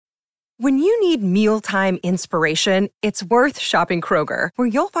When you need mealtime inspiration, it's worth shopping Kroger, where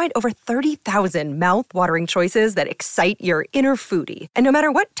you'll find over 30,000 mouth-watering choices that excite your inner foodie. And no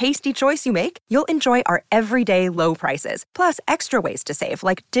matter what tasty choice you make, you'll enjoy our everyday low prices, plus extra ways to save,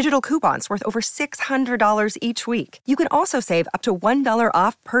 like digital coupons worth over $600 each week. You can also save up to $1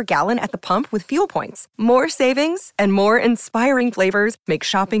 off per gallon at the pump with fuel points. More savings and more inspiring flavors make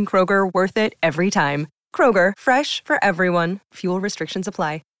shopping Kroger worth it every time. Kroger, fresh for everyone. Fuel restrictions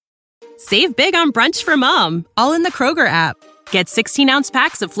apply. Save big on brunch for mom, all in the Kroger app. Get 16-ounce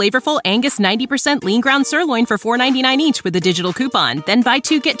packs of flavorful Angus 90% lean ground sirloin for $4.99 each with a digital coupon. Then buy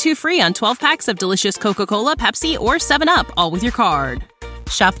 2, get 2 free on 12 packs of delicious Coca-Cola, Pepsi, or 7-Up, all with your card.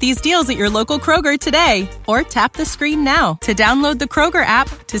 Shop these deals at your local Kroger today, or tap the screen now to download the Kroger app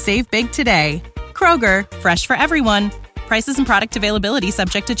to save big today. Kroger, fresh for everyone. Prices and product availability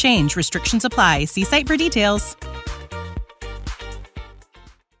subject to change. Restrictions apply. See site for details.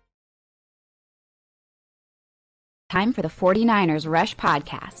 Time for the 49ers Rush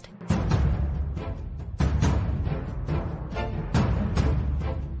Podcast.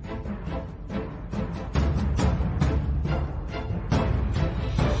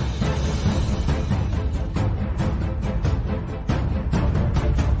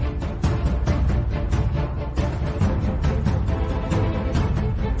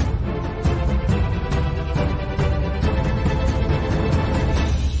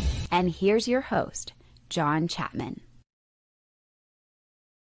 And here's your host, John Chapman.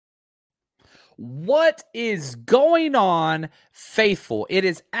 What is going on, faithful? It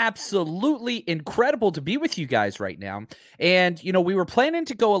is absolutely incredible to be with you guys right now. And, we were planning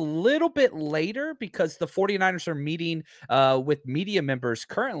to go a little bit later because the 49ers are meeting with media members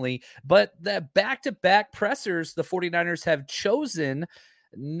currently. But the back-to-back pressers, the 49ers have chosen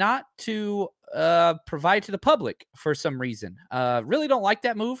not to provide to the public for some reason. Really don't like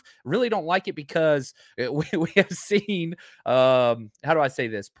that move. Really don't like it because we have seen, how do I say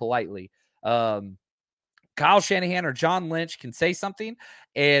this politely? Kyle Shanahan or John Lynch can say something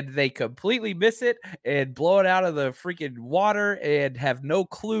and they completely miss it and blow it out of the freaking water and have no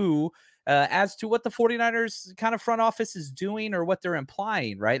clue as to what the 49ers kind of front office is doing or what they're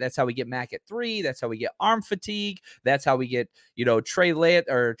implying, right? That's how we get Mac at 3. That's how we get arm fatigue. That's how we get, Trey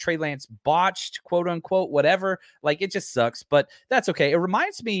Lance botched, quote unquote, whatever. Like, it just sucks, but that's okay. It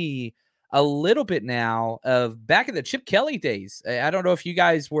reminds me a little bit now of back in the Chip Kelly days. I don't know if you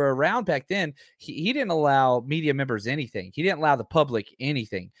guys were around back then. He didn't allow media members anything. He didn't allow the public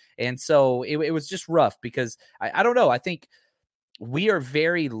anything. And so it was just rough because I don't know. I think we are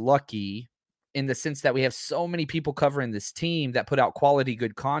very lucky in the sense that we have so many people covering this team that put out quality,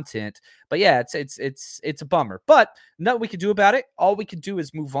 good content. But yeah, it's a bummer, but nothing we can do about it. All we can do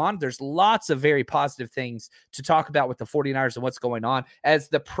is move on. There's lots of very positive things to talk about with the 49ers and what's going on as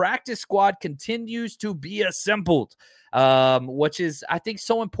the practice squad continues to be assembled, which is, I think,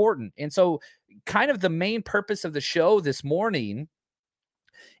 so important. And so kind of the main purpose of the show this morning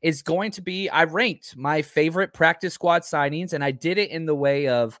is going to be, I ranked my favorite practice squad signings, and I did it in the way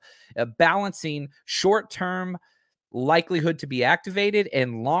of balancing short-term likelihood to be activated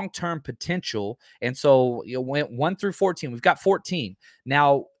and long-term potential. And so went 1 through 14. We've got 14.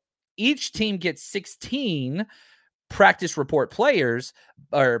 Now, each team gets 16 practice report players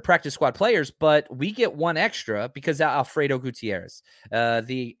or practice squad players, but we get one extra because Alfredo Gutierrez,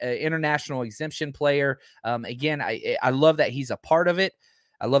 the international exemption player. Again, I love that he's a part of it.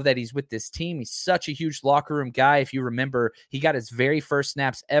 I love that he's with this team. He's such a huge locker room guy. If you remember, he got his very first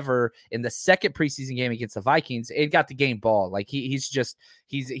snaps ever in the second preseason game against the Vikings and got the game ball. Like he's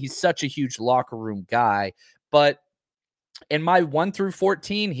such a huge locker room guy. But in my 1 through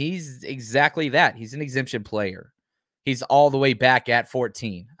 14, he's exactly that. He's an exemption player. He's all the way back at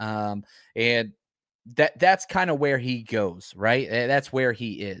 14. And that's kind of where he goes, right? That's where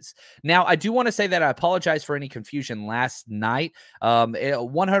he is. Now, I do want to say that I apologize for any confusion last night.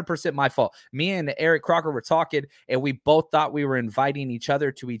 100% my fault. Me and Eric Crocker were talking, and we both thought we were inviting each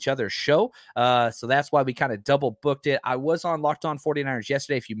other to each other's show. So that's why we kind of double booked it. I was on Locked On 49ers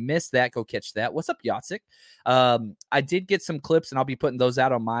yesterday. If you missed that, go catch that. What's up, Yatsik? I did get some clips, and I'll be putting those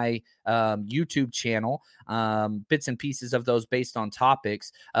out on my YouTube channel, bits and pieces of those based on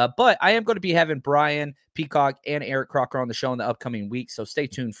topics. But I am going to be having Brian Peacock and Eric Crocker on the show in the upcoming week, so stay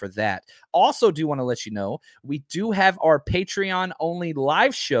tuned for that. Also do want to let you know, we do have our Patreon-only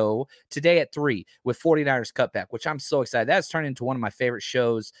live show today at 3 with 49ers Cutback, which I'm so excited. That's turned into one of my favorite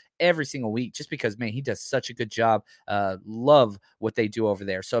shows every single week just because, man, he does such a good job. Love what they do over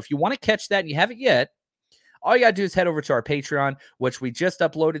there. So if you want to catch that and you haven't yet, all you got to do is head over to our Patreon, which we just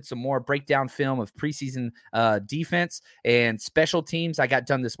uploaded some more breakdown film of preseason defense and special teams. I got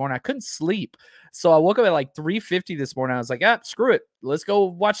done this morning. I couldn't sleep. So I woke up at like 3:50 this morning. I was like, screw it. Let's go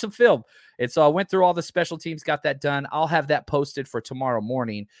watch some film. And so I went through all the special teams, got that done. I'll have that posted for tomorrow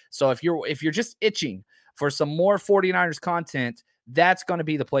morning. So if you're just itching for some more 49ers content, that's going to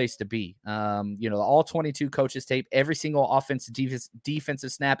be the place to be. The all 22 coaches tape, every single offensive,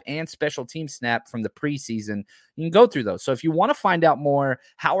 defensive snap and special team snap from the preseason. You can go through those. So if you want to find out more,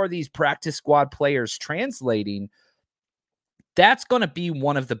 how are these practice squad players translating? That's going to be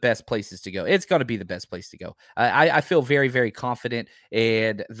one of the best places to go. It's going to be the best place to go. I feel very, very confident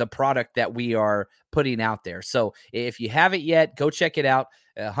in the product that we are putting out there. So if you haven't yet, go check it out.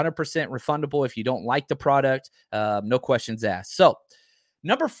 100% refundable if you don't like the product. No questions asked. So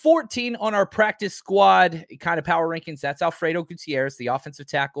number 14 on our practice squad kind of power rankings, that's Alfredo Gutierrez, the offensive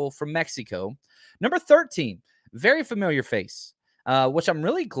tackle from Mexico. Number 13, very familiar face. Which I'm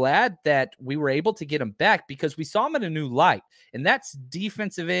really glad that we were able to get him back because we saw him in a new light, and that's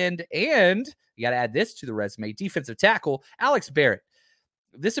defensive end, and you got to add this to the resume, defensive tackle, Alex Barrett.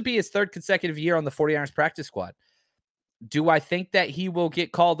 This would be his third consecutive year on the 49ers practice squad. Do I think that he will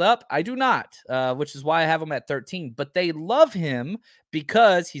get called up? I do not, which is why I have him at 13, but they love him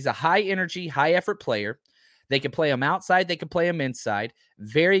because he's a high energy, high effort player. They can play him outside. They can play him inside.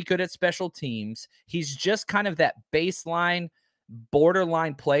 Very good at special teams. He's just kind of that baseline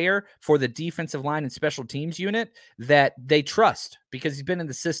borderline player for the defensive line and special teams unit that they trust because he's been in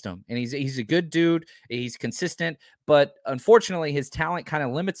the system and he's a good dude. He's consistent, but unfortunately his talent kind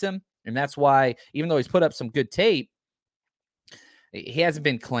of limits him. And that's why, even though he's put up some good tape, he hasn't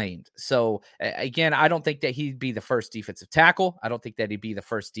been claimed. So again, I don't think that he'd be the first defensive tackle. I don't think that he'd be the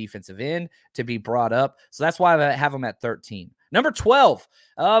first defensive end to be brought up. So that's why I have him at 13. Number 12,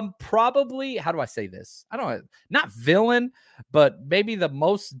 probably, how do I say this? I don't know, not villain, but maybe the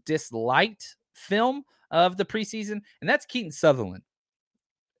most disliked film of the preseason, and that's Keaton Sutherland.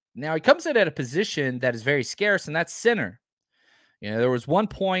 Now, he comes in at a position that is very scarce, and that's center. There was one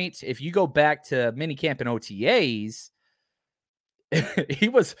point, if you go back to minicamp and OTAs, he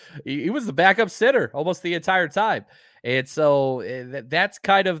was the backup center almost the entire time. And so that's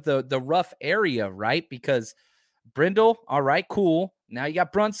kind of the rough area, right? Because Brindle, all right, cool. Now you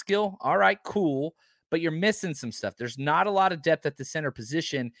got Brunskill, all right, cool. But you're missing some stuff. There's not a lot of depth at the center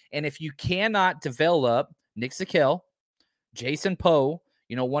position. And if you cannot develop Nick Zakelj, Jason Poe,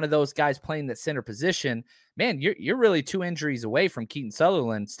 one of those guys playing that center position, man, you're really 2 injuries away from Keaton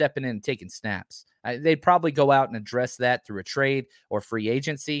Sutherland stepping in and taking snaps. They'd probably go out and address that through a trade or free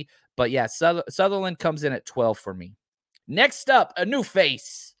agency. But yeah, Sutherland comes in at 12 for me. Next up, a new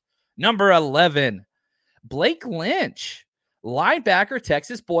face, number 11. Blake Lynch, linebacker,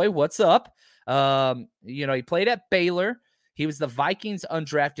 Texas boy. What's up? He played at Baylor. He was the Vikings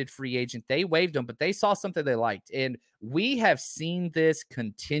undrafted free agent. They waived him, but they saw something they liked. And we have seen this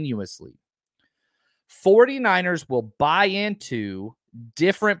continuously. 49ers will buy into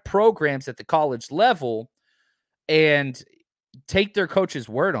different programs at the college level and take their coach's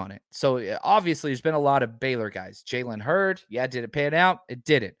word on it. So obviously there's been a lot of Baylor guys. Jalen Hurd, did it pan out? It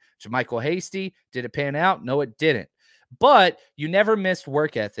didn't. JaMycal Hasty, did it pan out? No, it didn't. But you never missed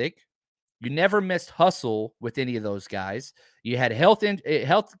work ethic. You never missed hustle with any of those guys. You had health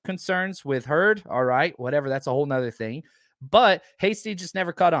concerns with Hurd. All right, whatever. That's a whole nother thing. But Hasty just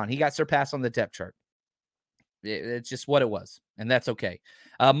never caught on. He got surpassed on the depth chart. It's just what it was, and that's okay.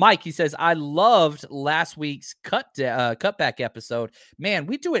 Mike, he says, I loved last week's cutback episode. Man,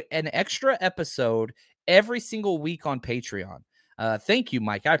 we do an extra episode every single week on Patreon. Thank you,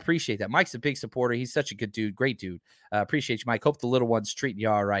 Mike. I appreciate that. Mike's a big supporter. He's such a good dude. Great dude. Appreciate you, Mike. Hope the little one's treating you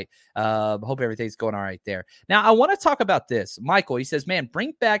all right. Hope everything's going all right there. Now, I want to talk about this. Michael, he says, man,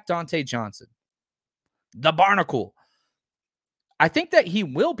 bring back Dontae Johnson, the Barnacle. I think that he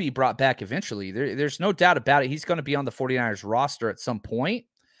will be brought back eventually. There's no doubt about it. He's going to be on the 49ers roster at some point.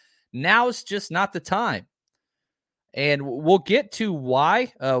 Now is just not the time. And we'll get to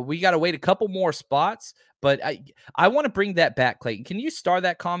why. We got to wait a couple more spots. But I want to bring that back, Clayton. Can you star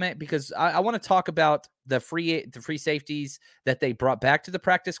that comment? Because I want to talk about the free safeties that they brought back to the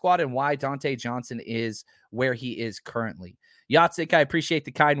practice squad and why Dontae Johnson is where he is currently. Yatsik, I appreciate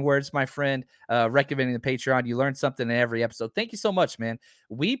the kind words, my friend, recommending the Patreon. You learn something in every episode. Thank you so much, man.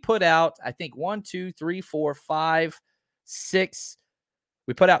 We put out, I think, 1, 2, 3, 4, 5, 6.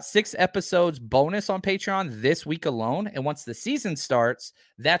 We put out 6 episodes bonus on Patreon this week alone. And once the season starts,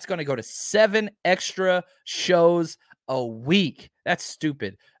 that's going to go to 7 extra shows a week. That's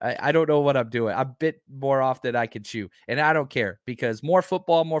stupid. I don't know what I'm doing. I bit more off than I can chew. And I don't care because more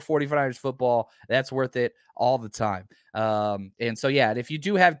football, more 49ers football, that's worth it all the time. And so, yeah, if you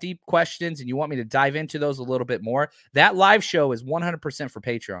do have deep questions and you want me to dive into those a little bit more, that live show is 100% for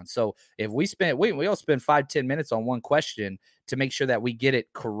Patreon. So if we'll spend 5-10 minutes on one question to make sure that we get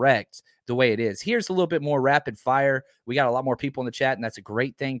it correct the way it is. Here's a little bit more rapid fire. We got a lot more people in the chat, and that's a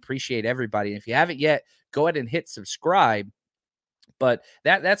great thing. Appreciate everybody. And if you haven't yet, go ahead and hit subscribe. But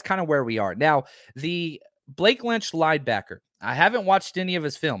that's kind of where we are. Now, the Blake Lynch linebacker, I haven't watched any of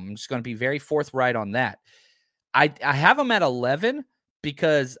his film. I'm just going to be very forthright on that. I have him at 11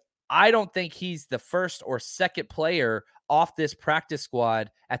 because I don't think he's the first or second player off this practice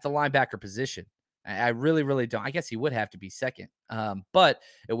squad at the linebacker position. I really, really don't. I guess he would have to be second. But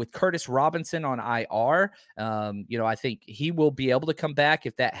with Curtis Robinson on IR, I think he will be able to come back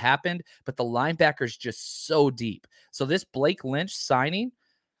if that happened. But the linebacker is just so deep. So this Blake Lynch signing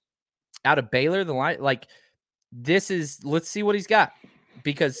out of Baylor, let's see what he's got.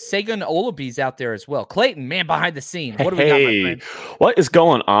 Because Sagan Olabi's out there as well. Clayton, man, behind the scene. What do we got, my friend? What is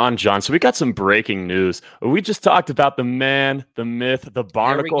going on, John? So we got some breaking news. We just talked about the man, the myth, the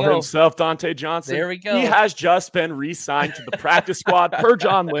barnacle himself, Dante Johnson. There we go. He has just been re-signed to the practice squad per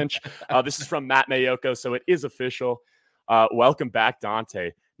John Lynch. This is from Matt Mayoko, so it is official. Welcome back,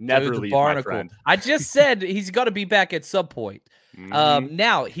 Dante. Never leave, my friend. I just said he's got to be back at some point.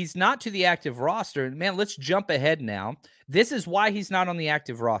 Now, he's not to the active roster. Man, let's jump ahead now. This is why he's not on the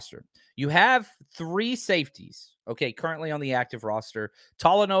active roster. You have 3 safeties, currently on the active roster.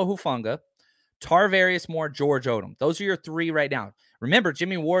 Talanoa Hufanga, Tarvarius Moore, George Odom. Those are your 3 right now. Remember,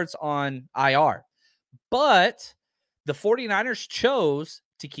 Jimmy Ward's on IR. But the 49ers chose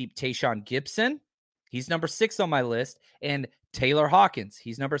to keep Tayshaun Gibson. He's number 6 on my list. And Taylor Hawkins.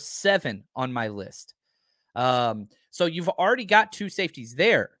 He's number 7 on my list. So you've already got 2 safeties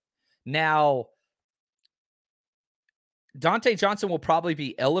there. Now, Dante Johnson will probably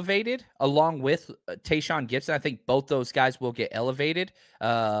be elevated along with Tayshaun Gibson. I think both those guys will get elevated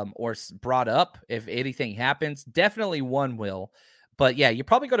or brought up if anything happens. Definitely one will. But, yeah, you're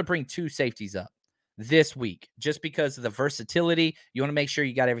probably going to bring 2 safeties up this week just because of the versatility. You want to make sure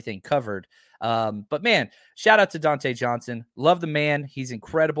you got everything covered. But, man, shout out to Dante Johnson. Love the man. He's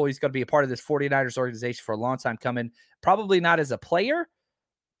incredible. He's going to be a part of this 49ers organization for a long time coming. Probably not as a player.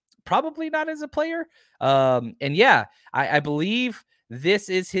 And yeah, I believe this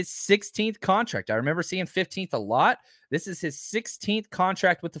is his 16th contract. I remember seeing 15th a lot. This is his 16th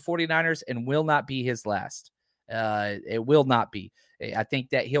contract with the 49ers and will not be his last. It will not be. I think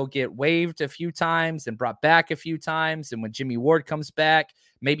that he'll get waived a few times and brought back a few times. And when Jimmy Ward comes back,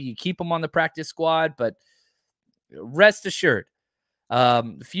 maybe you keep him on the practice squad, but rest assured, a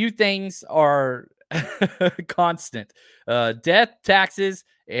few things are constant. Death, taxes,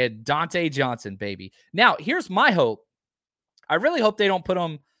 and Dante Johnson, baby. Now, here's my hope. I really hope they don't put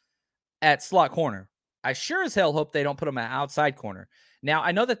him at slot corner. I sure as hell hope they don't put him at outside corner. Now,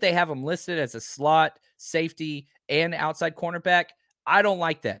 I know that they have him listed as a slot, safety, and outside cornerback. I don't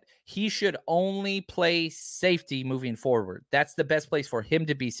like that. He should only play safety moving forward. That's the best place for him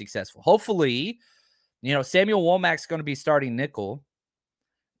to be successful. Hopefully, Samuel Womack's going to be starting nickel.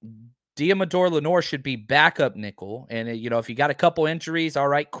 Diamador Lenore should be backup nickel. And, if you got a couple injuries, all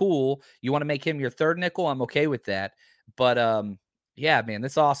right, cool. You want to make him your third nickel? I'm okay with that. But, yeah, man,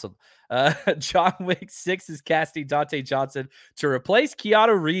 that's awesome. John Wick 6 is casting Dante Johnson to replace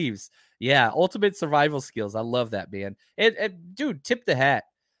Keanu Reeves. Yeah, ultimate survival skills. I love that, man. Dude, tip the hat.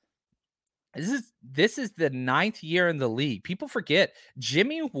 This is the 9th year in the league. People forget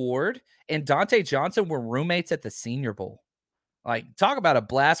Jimmy Ward and Dante Johnson were roommates at the Senior Bowl. Like, talk about a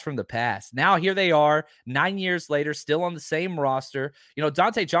blast from the past. Now here they are, 9 years later, still on the same roster.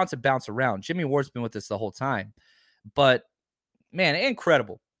 Dante Johnson bounced around. Jimmy Ward's been with us the whole time. But, man,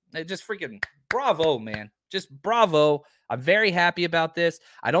 incredible. Just freaking bravo, man. Just bravo. I'm very happy about this.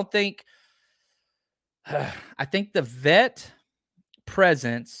 I think the vet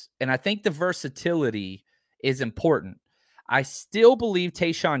presence and I think the versatility is important. I still believe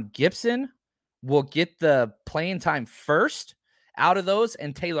Tayshaun Gibson will get the playing time first out of those,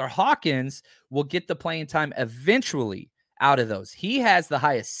 and Taylor Hawkins will get the playing time eventually out of those. He has the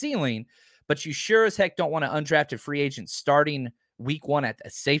highest ceiling, but you sure as heck don't want an undrafted free agent starting week 1 at a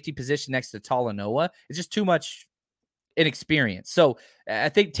safety position next to Talanoa. It's just too much inexperience. So I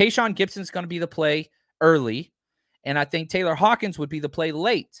think Tayshaun Gibson's going to be the play early, and I think Taylor Hawkins would be the play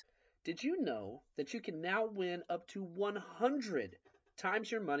late. Did you know that you can now win up to 100 times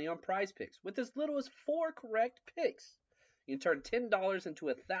your money on Prize Picks with as little as 4 correct picks? You can turn $10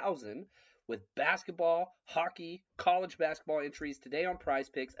 into $1,000 with basketball, hockey, college basketball entries today on Prize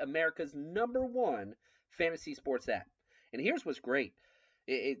Picks, America's #1 fantasy sports app. And here's what's great.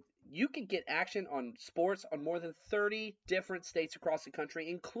 You can get action on sports on more than 30 different states across the country,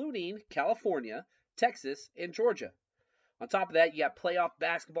 including California, Texas, and Georgia. On top of that, you got playoff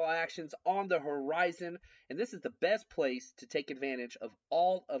basketball actions on the horizon, and this is the best place to take advantage of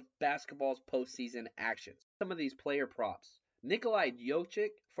all of basketball's postseason actions. Some of these player props. Nikolai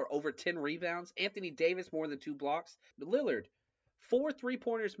Jokic for over 10 rebounds. Anthony Davis more than 2 blocks. Lillard, 4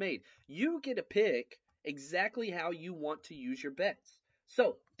 3-pointers made. You get to pick exactly how you want to use your bets.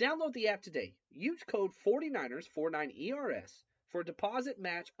 So, download the app today. Use code 49ers, 49ERS, for a deposit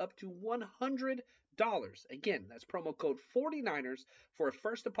match up to $100. Again, that's promo code 49ers for a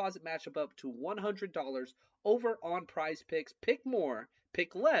first deposit match up to $100 over on Prize Picks. Pick more,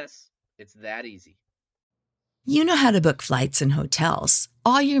 pick less. It's that easy. You know how to book flights and hotels.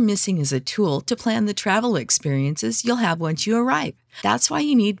 All you're missing is a tool to plan the travel experiences you'll have once you arrive. That's why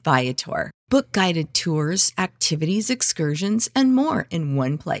you need Viator. Book guided tours, activities, excursions, and more in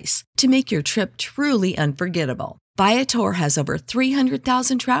one place to make your trip truly unforgettable. Viator has over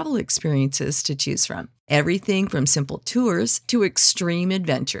 300,000 travel experiences to choose from. Everything from simple tours to extreme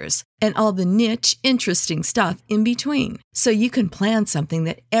adventures and all the niche, interesting stuff in between. So you can plan something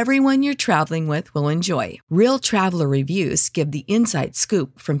that everyone you're traveling with will enjoy. Real traveler reviews give the inside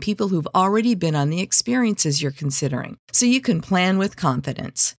scoop from people who've already been on the experiences you're considering. So you can plan with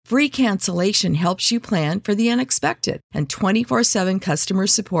confidence. Free cancellation helps you plan for the unexpected. And 24/7 customer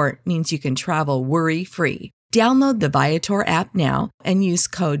support means you can travel worry-free. Download the Viator app now and use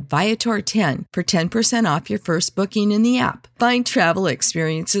code Viator10 for 10% off your first booking in the app. Find travel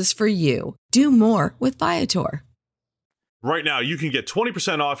experiences for you. Do more with Viator. Right now, you can get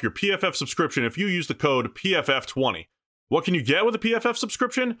 20% off your PFF subscription if you use the code PFF20. What can you get with a PFF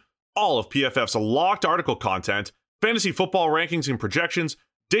subscription? All of PFF's locked article content, fantasy football rankings and projections,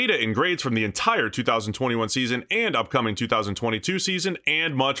 data and grades from the entire 2021 season and upcoming 2022 season,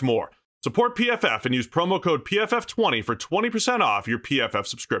 and much more. Support PFF and use promo code PFF20 for 20% off your PFF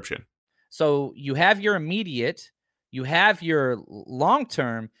subscription. So you have your immediate, you have your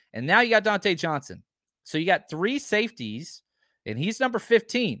long-term, and now you got Dante Johnson. So you got 3 safeties, and he's number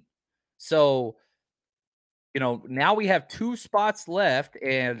 15. So, now we have 2 spots left,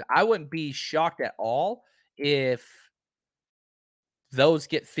 and I wouldn't be shocked at all if those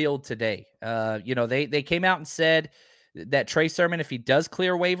get filled today. They came out and said that Trey Sermon, if he does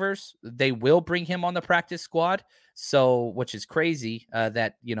clear waivers, they will bring him on the practice squad. So, which is crazy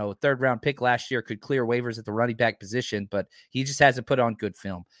that, 3rd round pick last year could clear waivers at the running back position, but he just hasn't put on good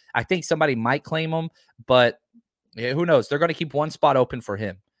film. I think somebody might claim him, but who knows? They're going to keep 1 spot open for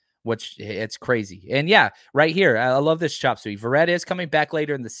him, which it's crazy. And yeah, right here, I love this chop suey. Verrett is coming back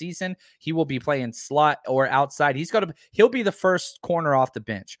later in the season. He will be playing slot or outside. He'll be the first corner off the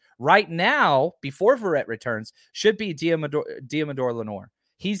bench. Right now, before Verrett returns, should be Diamador Lenore.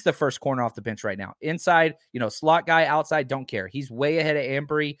 He's the first corner off the bench right now. Inside, slot guy, outside, don't care. He's way ahead of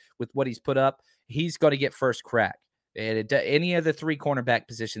Embry with what he's put up. He's going to get first crack. And any of the 3 cornerback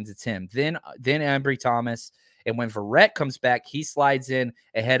positions, it's him. Then Embry Thomas. And when Verrett comes back, he slides in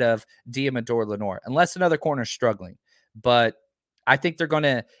ahead of Diamador Lenore, unless another corner is struggling. But I think they're going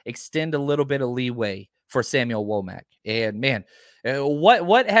to extend a little bit of leeway for Samuel Womack. And man,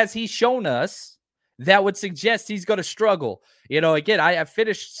 what has he shown us that would suggest he's going to struggle? Again, I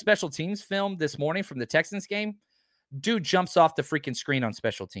finished special teams film this morning from the Texans game. Dude jumps off the freaking screen on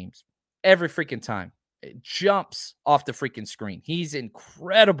special teams every freaking time. It jumps off the freaking screen. He's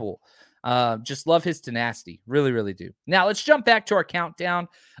incredible. Just love his tenacity. Really, really do. Now let's jump back to our countdown.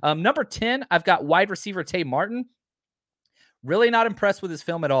 Number 10, I've got wide receiver Tay Martin. Really not impressed with his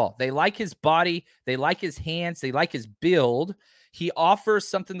film at all. They like his body. They like his hands. They like his build. He offers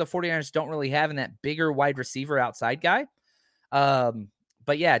something the 49ers don't really have in that bigger wide receiver outside guy.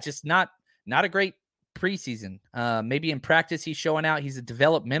 But yeah, just not a great preseason. Maybe in practice he's showing out. He's a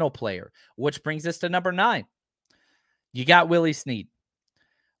developmental player, which brings us to number 9. You got Willie Snead.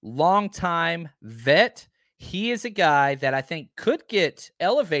 Longtime vet. He is a guy that I think could get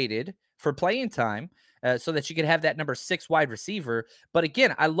elevated for playing time so that you could have that number 6 wide receiver. But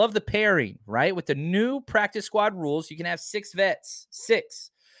again, I love the pairing, right? With the new practice squad rules, you can have 6 vets,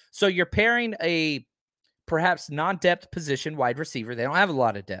 6. So you're pairing a perhaps non-depth position wide receiver. They don't have a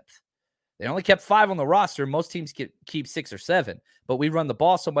lot of depth. They only kept 5 on the roster. Most teams keep 6 or 7, but we run the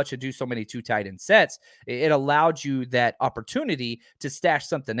ball so much and do so many 2 tight end sets. It allowed you that opportunity to stash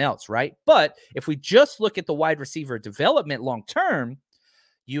something else, right? But if we just look at the wide receiver development long-term,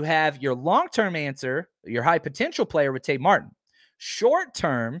 you have your long-term answer, your high potential player with Tay Martin. Short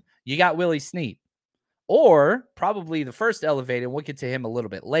term, you got Willie Snead. Or probably the first elevated, we'll get to him a little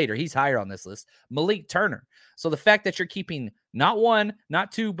bit later. He's higher on this list, Malik Turner. So the fact that you're keeping not one,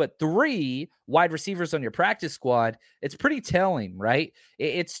 not two, but 3 wide receivers on your practice squad, it's pretty telling, right?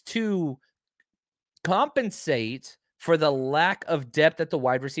 It's to compensate for the lack of depth at the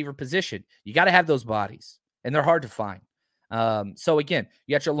wide receiver position. You got to have those bodies, and they're hard to find. So again,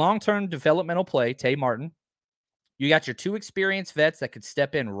 you got your long-term developmental play, Tay Martin. You got your 2 experienced vets that could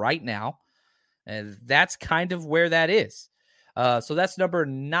step in right now. And that's kind of where that is. So that's number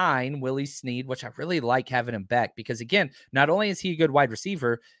 9, Willie Snead, which I really like having him back because, again, not only is he a good wide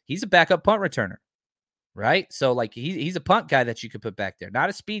receiver, he's a backup punt returner, right? So, like, he's a punt guy that you could put back there.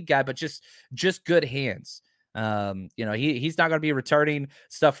 Not a speed guy, but just good hands. He's not going to be returning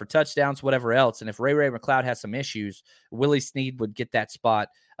stuff for touchdowns, whatever else. And if Ray McCloud has some issues, Willie Snead would get that spot,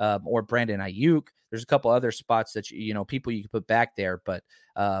 or Brandon Ayuk. There's a couple other spots that, people you can put back there, but,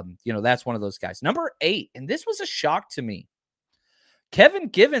 that's one of those guys. Number 8, and this was a shock to me. Kevin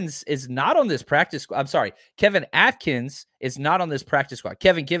Givens is not on this practice squad. I'm sorry. Kevin Atkins is not on this practice squad.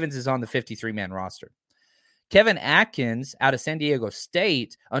 Kevin Givens is on the 53-man roster. Kevin Atkins out of San Diego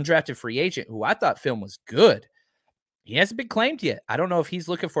State, undrafted free agent, who I thought film was good. He hasn't been claimed yet. I don't know if he's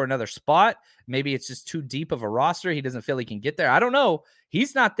looking for another spot. Maybe it's just too deep of a roster. He doesn't feel he can get there. I don't know.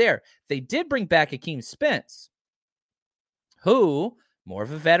 He's not there. They did bring back Akeem Spence, who, more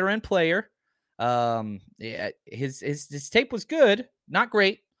of a veteran player. His tape was good. Not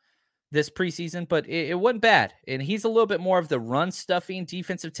great this preseason, but it wasn't bad. And he's a little bit more of the run stuffing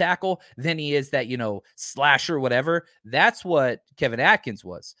defensive tackle than he is that, slasher, whatever. That's what Kevin Atkins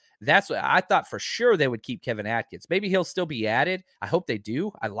was. That's what I thought for sure they would keep Kevin Atkins. Maybe he'll still be added. I hope they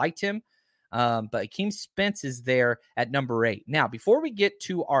do. I liked him. But Akeem Spence is there at number 8. Now, before we get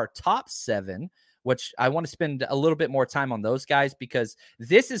to our top 7, which I want to spend a little bit more time on those guys because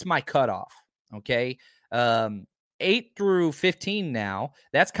this is my cutoff. Okay. 8 through 15 now,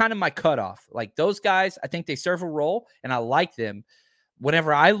 that's kind of my cutoff. Like those guys, I think they serve a role and I like them.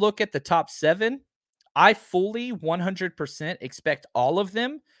 Whenever I look at the top 7, I fully 100% expect all of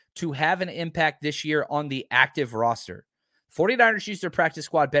them to have an impact this year on the active roster. 49ers use their practice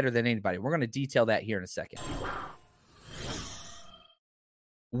squad better than anybody. We're going to detail that here in a second.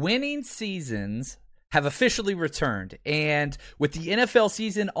 Winning seasons have officially returned. And with the NFL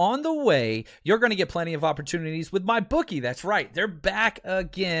season on the way, you're going to get plenty of opportunities with MyBookie. That's right. They're back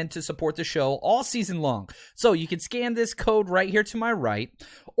again to support the show all season long. So you can scan this code right here to my right,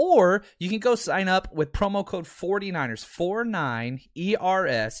 or you can go sign up with promo code 49ers,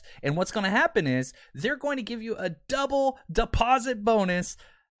 49ERS. And what's going to happen is they're going to give you a double deposit bonus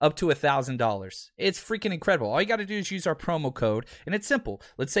up to $1,000. It's freaking incredible. All you got to do is use our promo code, and it's simple.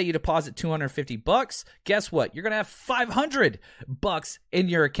 Let's say you deposit $250. Guess what? You're going to have $500 in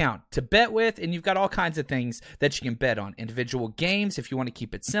your account to bet with, and you've got all kinds of things that you can bet on. Individual games, if you want to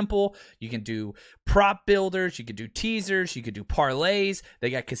keep it simple. You can do prop builders. You can do teasers. You can do parlays. They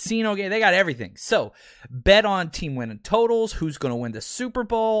got casino games. They got everything. So bet on team winning totals, who's going to win the Super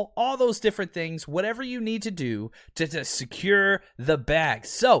Bowl, all those different things, whatever you need to do to secure the bag.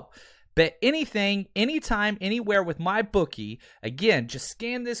 So bet anything, anytime, anywhere with MyBookie. Again, just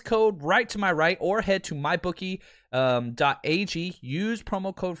scan this code right to my right or head to mybookie.ag. Use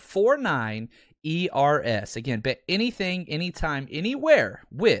promo code 49ERS. Again, bet anything, anytime, anywhere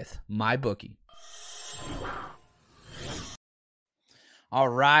with MyBookie. All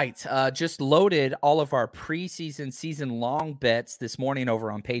right. Just loaded all of our preseason, season-long bets this morning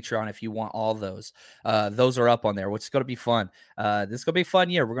over on Patreon if you want all those. Those are up on there, which is going to be fun. This is going to be a fun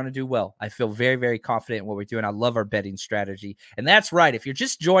year. We're going to do well. I feel very, very confident in what we're doing. I love our betting strategy. And that's right. If you're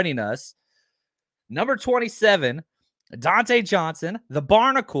just joining us, number 27, Dante Johnson, the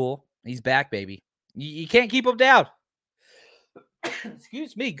Barnacle. He's back, baby. You can't keep him down.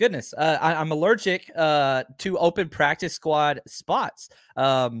 Excuse me, goodness. I'm allergic to open practice squad spots,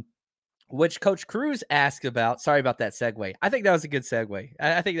 which Coach Cruz asked about. Sorry about that segue. I think that was a good segue.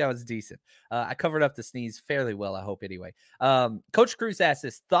 I think that was decent. I covered up the sneeze fairly well, I hope anyway. Coach Cruz asked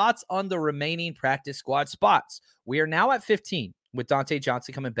his thoughts on the remaining practice squad spots. We are now at 15 with Dante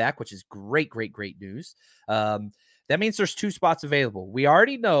Johnson coming back, which is great news. That means there's 2 spots available. We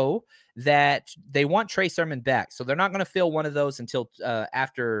already know that they want Trey Sermon back, so they're not going to fill one of those until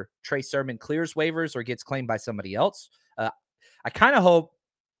after Trey Sermon clears waivers or gets claimed by somebody else. I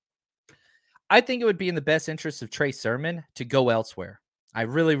think it would be in the best interest of Trey Sermon to go elsewhere. I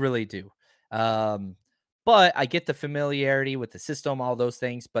really, really do. But I get the familiarity with the system, all those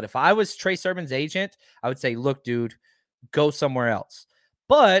things. But if I was Trey Sermon's agent, I would say, look, dude, go somewhere else.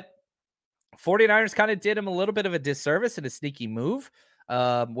 But 49ers kind of did him a little bit of a disservice in a sneaky move,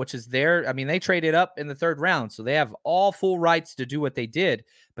 which is they traded up in the 3rd round, so they have all full rights to do what they did,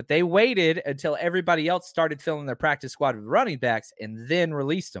 but they waited until everybody else started filling their practice squad with running backs and then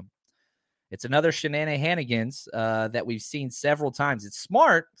released them. It's another shenanigans that we've seen several times. It's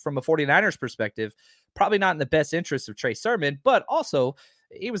smart from a 49ers perspective, probably not in the best interest of Trey Sermon, but also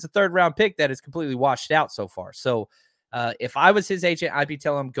he was a 3rd round pick that is completely washed out so far. So if I was his agent, I'd be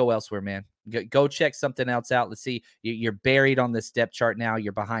telling him, go elsewhere, man. Go check something else out. Let's see. You're buried on this depth chart now.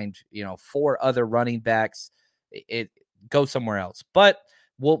 You're behind, 4 other running backs. Go somewhere else. But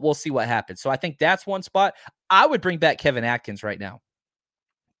we'll see what happens. So I think that's one spot. I would bring back Kevin Atkins right now.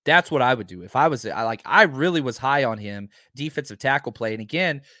 That's what I would do if I was. I really was high on him, defensive tackle play. And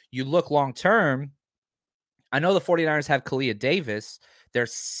again, you look long term. I know the 49ers have Kalia Davis, their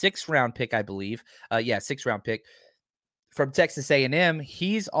 6th round pick, I believe. 6th round pick from Texas A&M.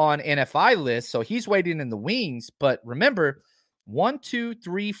 He's on NFI list, so he's waiting in the wings. But remember, 1, 2,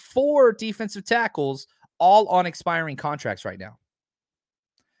 3, 4 defensive tackles, all on expiring contracts right now.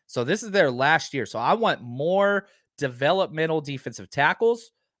 So this is their last year. So I want more developmental defensive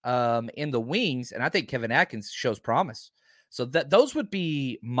tackles in the wings, and I think Kevin Atkins shows promise. So those would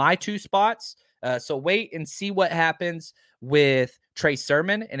be my 2 spots. So wait and see what happens with Trey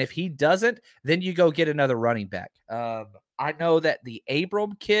Sermon, and if he doesn't, then you go get another running back. I know that the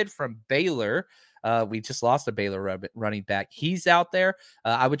Abram kid from Baylor, we just lost a Baylor running back. He's out there.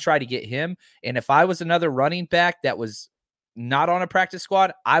 I would try to get him, and if I was another running back that was not on a practice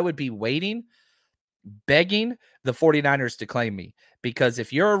squad, I would be waiting, begging the 49ers to claim me, because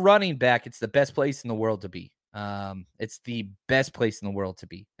if you're a running back, it's the best place in the world to be. It's the best place in the world to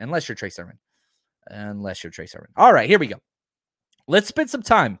be, unless you're Trey Sermon. All right, here we go. Let's spend some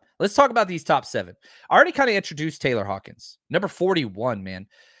time. Let's talk about these top 7. I already kind of introduced Taylor Hawkins. Number 41, man.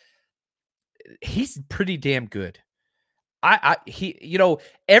 He's pretty damn good.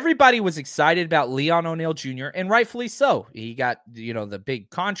 Everybody was excited about Leon O'Neal Jr., and rightfully so. He got, the big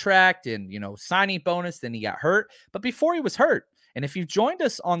contract and, signing bonus, then he got hurt. But before he was hurt, and if you've joined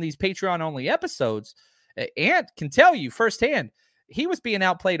us on these Patreon-only episodes, Ant can tell you firsthand, he was being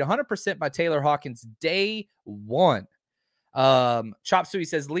outplayed 100% by Taylor Hawkins day 1. Chop Suey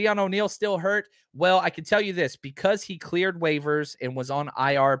says, Leon O'Neal still hurt. Well, I can tell you this, because he cleared waivers and was on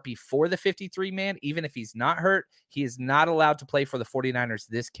IR before the 53-man, even if he's not hurt, he is not allowed to play for the 49ers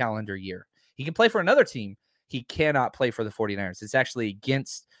this calendar year. He can play for another team. He cannot play for the 49ers. It's actually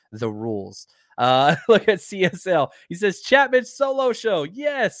against the rules. Look at CSL. He says, Chapman solo show.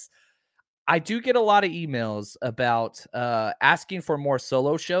 Yes. I do get a lot of emails about asking for more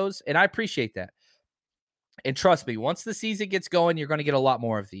solo shows, and I appreciate that. And trust me, once the season gets going, you're going to get a lot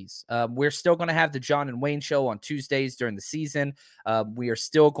more of these. We're still going to have the John and Wayne show on Tuesdays during the season. We are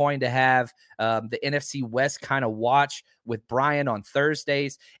still going to have the NFC West kind of watch with Brian on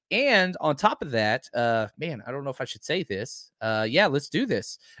Thursdays. And on top of that, I don't know if I should say this. Let's do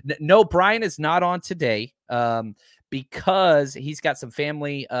this. No, Brian is not on today. Because he's got some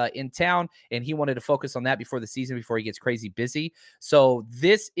family in town, and he wanted to focus on that before the season, before he gets crazy busy. So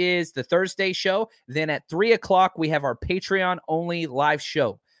this is the Thursday show. Then at 3:00, we have our Patreon-only live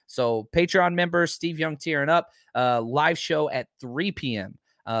show. So Patreon members, Steve Young tearing up, live show at 3 p.m.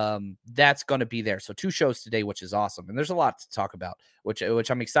 That's going to be there. So 2 shows today, which is awesome. And there's a lot to talk about, which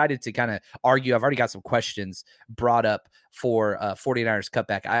I'm excited to kind of argue. I've already got some questions brought up for 49ers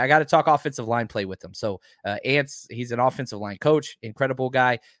cutback. I got to talk offensive line play with them. So he's an offensive line coach, incredible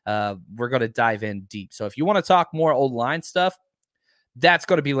guy. We're going to dive in deep. So if you want to talk more old line stuff, that's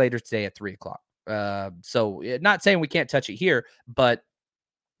going to be later today at 3:00. So not saying we can't touch it here, but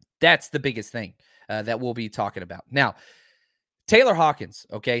that's the biggest thing that we'll be talking about. Now, Taylor Hawkins,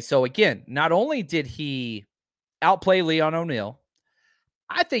 okay, so again, not only did he outplay Leon O'Neal,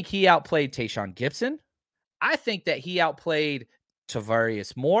 I think he outplayed Tayshaun Gibson. I think that he outplayed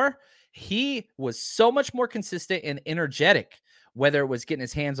Tavarius Moore. He was so much more consistent and energetic, whether it was getting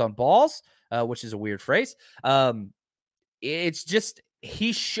his hands on balls, which is a weird phrase. It's just,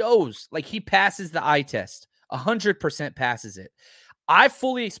 he shows, like, he passes the eye test, 100% passes it. I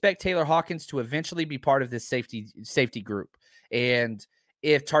fully expect Taylor Hawkins to eventually be part of this safety group. And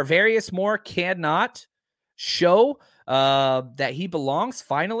if Tarvarius Moore cannot show that he belongs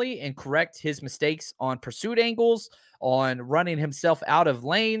finally and correct his mistakes on pursuit angles, on running himself out of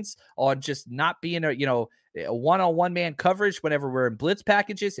lanes, on just not being a one-on-one man coverage whenever we're in blitz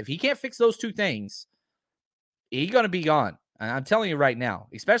packages, if he can't fix those 2 things, he's going to be gone. And I'm telling you right now,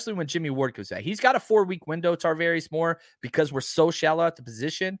 especially when Jimmy Ward goes out. He's got a 4-week window, Tarvarius Moore, because we're so shallow at the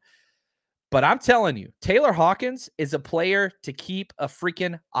position. But I'm telling you, Taylor Hawkins is a player to keep a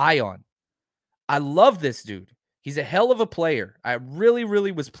freaking eye on. I love this dude. He's a hell of a player. I really,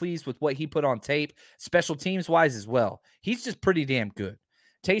 really was pleased with what he put on tape, special teams wise as well. He's just pretty damn good.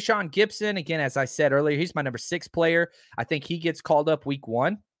 Tayshaun Gibson, again, as I said earlier, he's my number 6 player. I think he gets called up week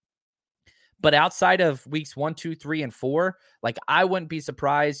 1. But outside of weeks 1, 2, 3, and 4, like I wouldn't be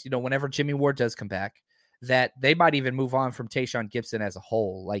surprised, whenever Jimmy Ward does come back, that they might even move on from Tayshaun Gibson as a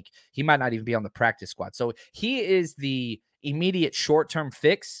whole. Like he might not even be on the practice squad. So he is the immediate short-term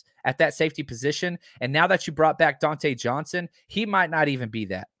fix at that safety position. And now that you brought back Dante Johnson, he might not even be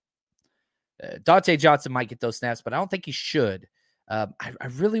that. Dante Johnson might get those snaps, but I don't think he should. I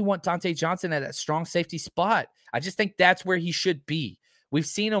really want Dante Johnson at that strong safety spot. I just think that's where he should be. We've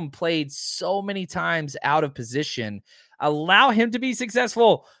seen him played so many times out of position. Allow him to be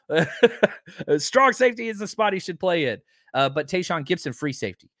successful. Strong safety is the spot he should play in. But Tayshaun Gibson, free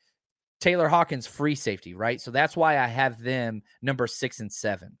safety. Taylor Hawkins, free safety, right? So that's why I have them number 6 and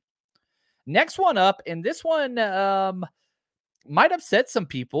 7. Next one up, and this one might upset some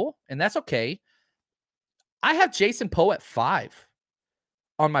people, and that's okay. I have Jason Poe at 5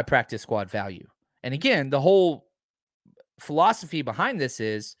 on my practice squad value. And again, the whole philosophy behind this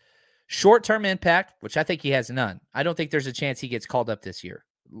is short-term impact, which I think he has none. I don't think there's a chance he gets called up this year,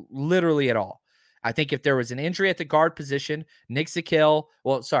 literally at all. I think if there was an injury at the guard position, Nick Zakelj,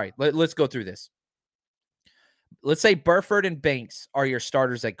 let's go through this. Let's say Burford and Banks are your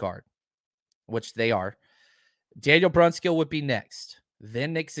starters at guard, which they are. Daniel Brunskill would be next.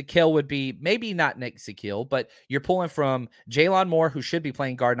 Then Nick Zakelj would be, maybe not Nick Zakelj, but you're pulling from Jalon Moore, who should be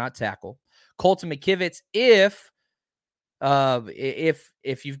playing guard, not tackle. Colton McKivitz, if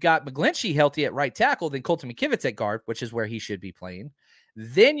you've got McGlinchey healthy at right tackle, then Colton McKivitz at guard, which is where he should be playing.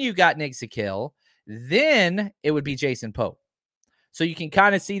 Then you got Nick Zakelj. Then it would be Jason Poe. So you can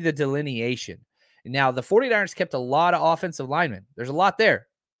kind of see the delineation. Now, the 49ers kept a lot of offensive linemen. There's a lot there.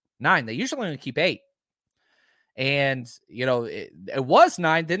 9. They usually only keep 8. And, it was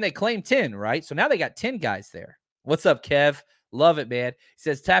 9. Then they claimed 10, right? So now they got 10 guys there. What's up, Kev? Love it, man. He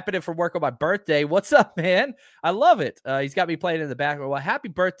says, tapping in for work on my birthday. What's up, man? I love it. He's got me playing in the background. Well, happy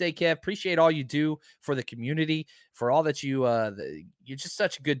birthday, Kev. Appreciate all you do for the community, for all that you're just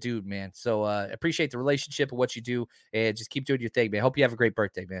such a good dude, man. So appreciate the relationship and what you do, and just keep doing your thing, man. Hope you have a great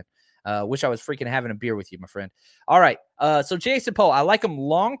birthday, man. Wish I was freaking having a beer with you, my friend. All right. So Jason Poe, I like him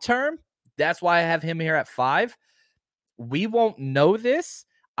long-term. That's why I have him here at 5. We won't know this.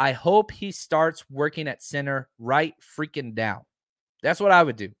 I hope he starts working at center right freaking down. That's what I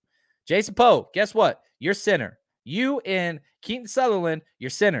would do. Jason Poe, guess what? You're center. You and Keaton Sutherland, you're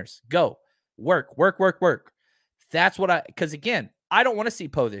centers. Go. Work. That's what because again, I don't want to see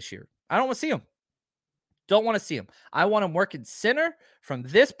Poe this year. I don't want to see him. Don't want to see him. I want him working center from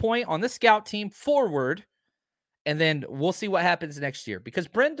this point on the scout team forward, and then we'll see what happens next year. Because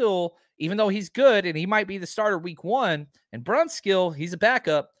Brendel, even though he's good and he might be the starter week 1, and Brunskill, he's a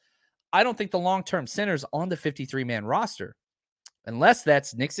backup, I don't think the long-term center's on the 53-man roster. Unless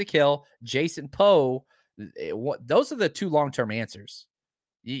that's Nick Zakelj, Jason Poe. Those are the 2 long-term answers.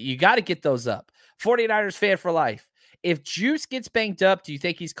 You got to get those up. 49ers fan for life. If Juice gets banged up, do you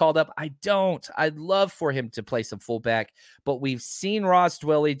think he's called up? I don't. I'd love for him to play some fullback, but we've seen Ross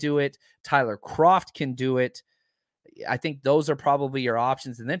Dwelley do it. Tyler Kroft can do it. I think those are probably your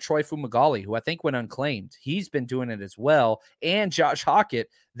options. And then Troy Fumagalli, who I think went unclaimed. He's been doing it as well. And Josh Hockett.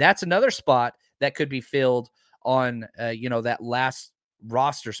 That's another spot that could be filled on, that last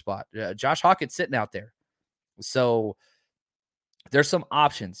roster spot. Josh Hockett's sitting out there. So there's some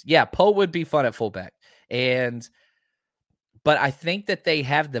options. Yeah, Poe would be fun at fullback. But I think that they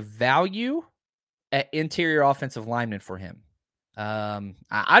have the value at interior offensive lineman for him.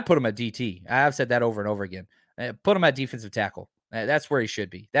 I'd put him at DT. I've said that over and over again. Put him at defensive tackle. That's where he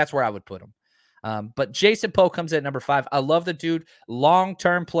should be. That's where I would put him. But Jason Poe comes in at number 5. I love the dude.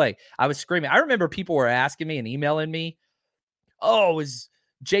 Long-term play. I was screaming. I remember people were asking me and emailing me, is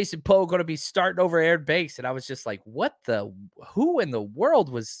Jason Poe going to be starting over Aaron Banks? And I was just like, who in the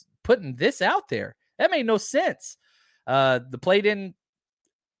world was putting this out there? That made no sense. The play didn't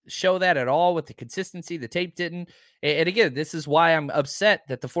show that at all with the consistency. The tape didn't. And again, this is why I'm upset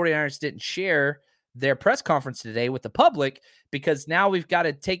that the 49ers didn't share their press conference today with the public, because now we've got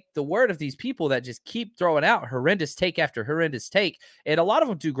to take the word of these people that just keep throwing out horrendous take after horrendous take. And a lot of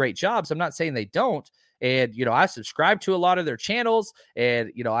them do great jobs. I'm not saying they don't. And, I subscribe to a lot of their channels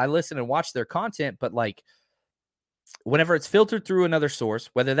and, I listen and watch their content, but like whenever it's filtered through another source,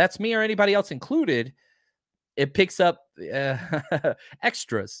 whether that's me or anybody else included, it picks up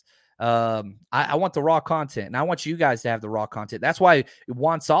extras. I want the raw content, and I want you guys to have the raw content. That's why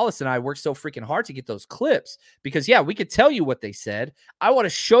Juan Solis and I worked so freaking hard to get those clips, because we could tell you what they said. I want to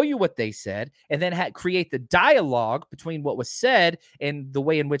show you what they said, and then create the dialogue between what was said and the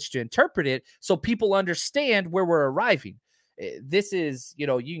way in which to interpret it, so people understand where we're arriving. This is, you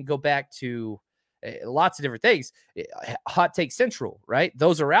can go back to lots of different things. Hot Take Central, right?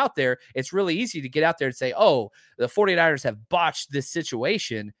 Those are out there. It's really easy to get out there and say, oh, the 49ers have botched this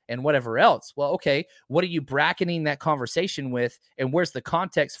situation and whatever else. Well, okay, what are you bracketing that conversation with, and where's the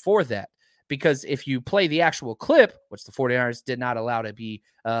context for that? Because if you play the actual clip, which the 49ers did not allow to be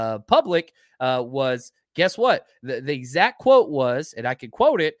public, was, guess what? The exact quote was, and I can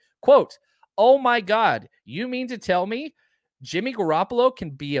quote it, quote, "Oh my God, you mean to tell me Jimmy Garoppolo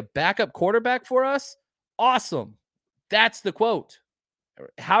can be a backup quarterback for us? Awesome." That's the quote.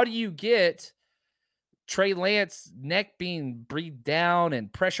 How do you get Trey Lance neck being breathed down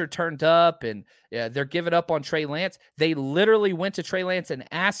and pressure turned up, and they're giving up on Trey Lance? They literally went to Trey Lance and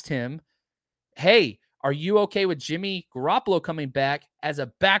asked him, hey, are you okay with Jimmy Garoppolo coming back as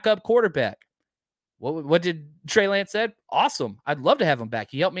a backup quarterback? What did Trey Lance said? Awesome. I'd love to have him back.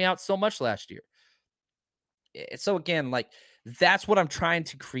 He helped me out so much last year. So again, that's what I'm trying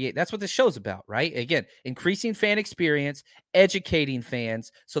to create. That's what this show's about, right? Again, increasing fan experience, educating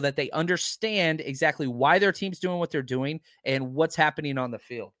fans so that they understand exactly why their team's doing what they're doing and what's happening on the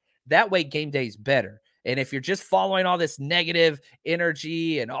field. That way, game day is better. And if you're just following all this negative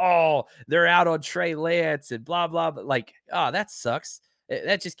energy and, they're out on Trey Lance and blah, blah, blah, that sucks.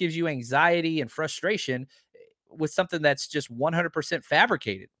 That just gives you anxiety and frustration with something that's just 100%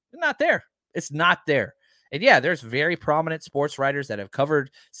 fabricated. It's not there. And there's very prominent sports writers that have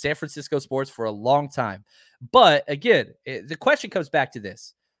covered San Francisco sports for a long time. But again, the question comes back to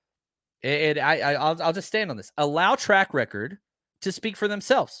this. And I'll just stand on this. Allow track record to speak for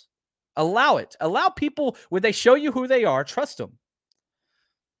themselves. Allow it. Allow people, when they show you who they are, trust them.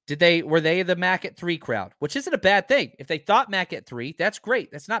 Were they the Mac at 3 crowd? Which isn't a bad thing. If they thought Mac at 3, that's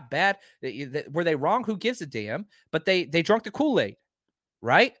great. That's not bad. Were they wrong? Who gives a damn? But they drunk the Kool-Aid,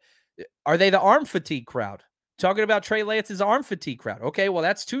 right? Are they the arm fatigue crowd? Talking about Trey Lance's arm fatigue crowd. Okay, well,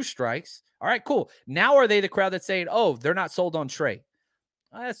 that's 2 strikes. All right, cool. Now are they the crowd that's saying, they're not sold on Trey?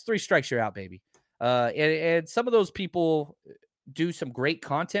 That's 3 strikes, you're out, baby. And some of those people do some great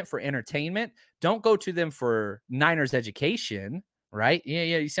content for entertainment. Don't go to them for Niners education, right? Yeah,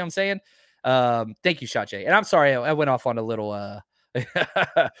 you see what I'm saying? Thank you, Shot J. And I'm sorry, I went off on a little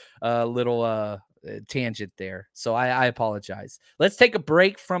tangent there. So I apologize. Let's take a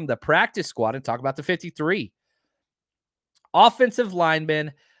break from the practice squad and talk about the 53. Offensive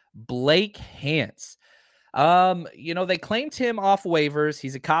lineman Blake Hance. They claimed him off waivers.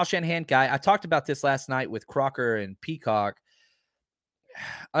 He's a Kyle Shanahan guy. I talked about this last night with Crocker and Peacock.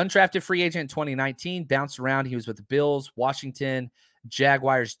 Undrafted free agent in 2019, bounced around. He was with the Bills, Washington,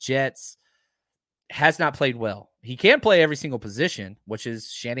 Jaguars, Jets. Has not played well. He can play every single position, which is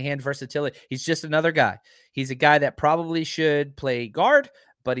Shanahan versatility. He's just another guy. He's a guy that probably should play guard,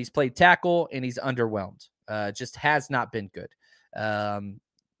 but he's played tackle and he's underwhelmed. Just has not been good.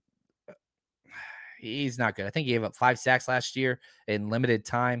 He's not good. I think he gave up 5 sacks last year in limited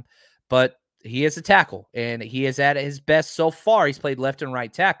time, but he is a tackle and he is at his best so far. He's played left and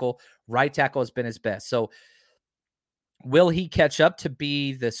right tackle. Right tackle has been his best. So will he catch up to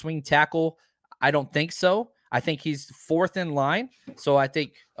be the swing tackle? I don't think so. I think he's 4th in line. So I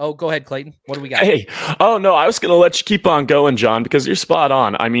think, go ahead, Clayton. What do we got? Hey, no, I was going to let you keep on going, John, because you're spot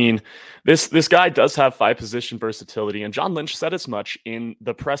on. I mean, this guy does have 5 position versatility, and John Lynch said as much in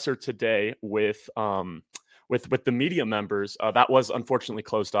the presser today with the media members. That was unfortunately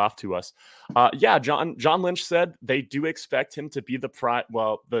closed off to us. John Lynch said they do expect him to be the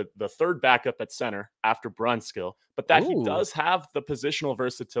 3rd backup at center after Brunskill, but that he does have the positional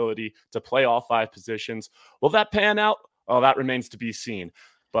versatility to play all 5 positions. Will that pan out? Oh, that remains to be seen.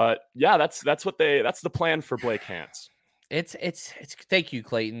 But that's the plan for Blake Hance. It's thank you,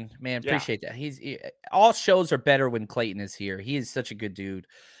 Clayton. Man, appreciate that. All shows are better when Clayton is here. He is such a good dude.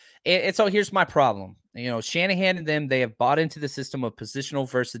 And so here's my problem. Shanahan and them, they have bought into the system of positional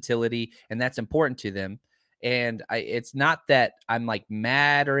versatility, and that's important to them. And it's not that I'm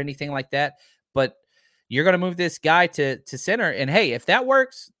mad or anything like that, but you're going to move this guy to center. And hey, if that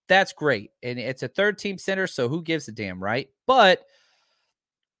works, that's great. And it's a 3rd team center, so who gives a damn, right? But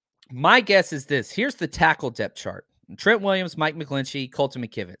my guess is this. Here's the tackle depth chart. Trent Williams, Mike McGlinchey, Colton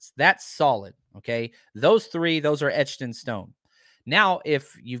McKivitz. That's solid, okay? Those 3, those are etched in stone. Now,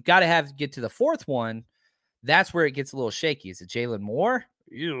 if you've got to get to the 4th one, that's where it gets a little shaky. Is it Jalen Moore?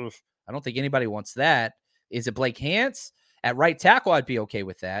 I don't think anybody wants that. Is it Blake Hance? At right tackle, I'd be okay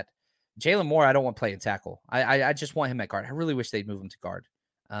with that. Jalen Moore, I don't want playing tackle. I just want him at guard. I really wish they'd move him to guard.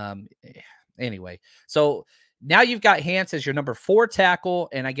 Anyway, so now you've got Hance as your number 4 tackle,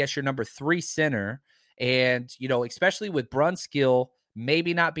 and I guess your number 3 center. And, especially with Brunskill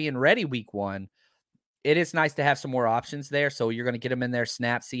maybe not being ready week 1, it is nice to have some more options there. So you're going to get him in there,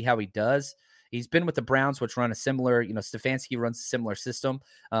 snap, see how he does. He's been with the Browns, which run a similar, Stefanski runs a similar system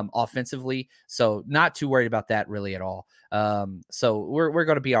offensively. So not too worried about that really at all. So we're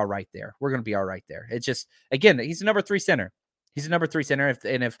going to be all right there. We're going to be all right there. It's just, again, he's a number 3 center. He's a number 3 center.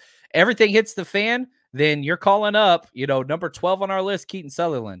 If everything hits the fan, then you're calling up, number 12 on our list, Keaton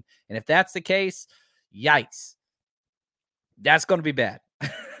Sutherland. And if that's the case, yikes. That's going to be bad.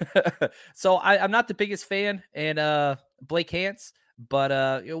 So I'm not the biggest fan and Blake Hance,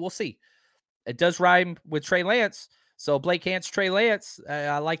 but we'll see. It does rhyme with Trey Lance. So Blake Hance, Trey Lance,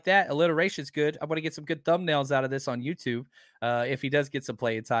 I like that. Alliteration's good. I want to get some good thumbnails out of this on YouTube if he does get some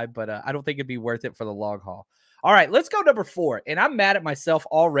playing time, but I don't think it'd be worth it for the long haul. All right, let's go number 4. And I'm mad at myself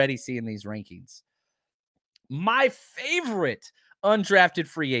already seeing these rankings. My favorite undrafted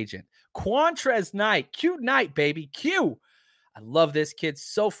free agent, Qwuantrezz Knight. Q Knight, baby. Q. I love this kid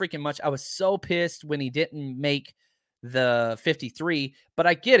so freaking much. I was so pissed when he didn't make the 53, but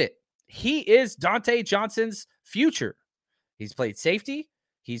I get it. He is Dante Johnson's future. He's played safety.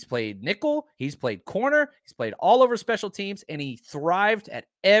 He's played nickel. He's played corner. He's played all over special teams, and he thrived at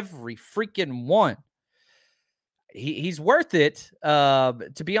every freaking one. He's worth it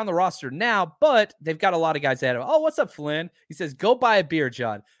to be on the roster now, but they've got a lot of guys at him. Oh, what's up, Flynn? He says, go buy a beer,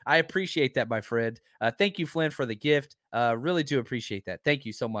 John. I appreciate that, my friend. Thank you, Flynn, for the gift. Really do appreciate that. Thank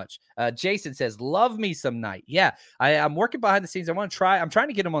you so much. Jason says, love me some Knight. Yeah, I'm working behind the scenes. I'm trying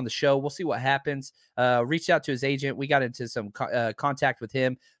to get him on the show. We'll see what happens. Reached out to his agent. We got into some contact with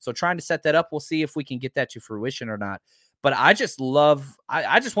him. So trying to set that up. We'll see if we can get that to fruition or not. But I just want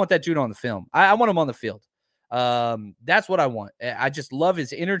that dude on the film. I want him on the field. That's what I want. I just love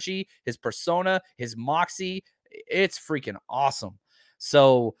his energy, his persona, his moxie. It's freaking awesome.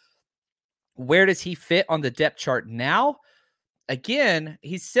 So where does he fit on the depth chart now? Again,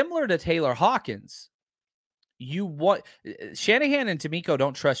 he's similar to Taylor Hawkins. Shanahan and D'Amico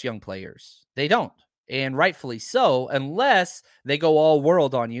don't trust young players. They don't. And rightfully so, unless they go all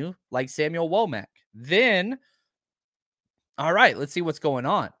world on you like Samuel Womack. Then, all right, let's see what's going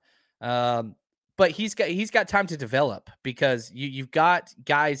on. But he's got time to develop because you've got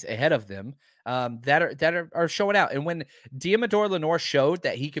guys ahead of them that are showing out. And when Diamador Lenore showed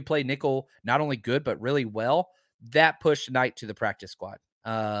that he could play nickel not only good but really well, that pushed Knight to the practice squad.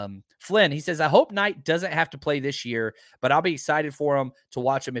 Flynn, he says, I hope Knight doesn't have to play this year, but I'll be excited for him to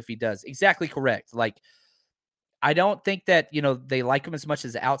watch him if he does. Exactly correct. Like, I don't think that they like him as much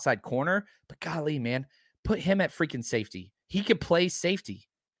as the outside corner, but golly, man, put him at freaking safety. He could play safety.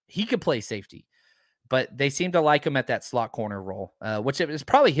 But they seem to like him at that slot corner role, which is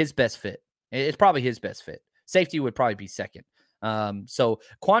probably his best fit. It's probably his best fit. Safety would probably be second. So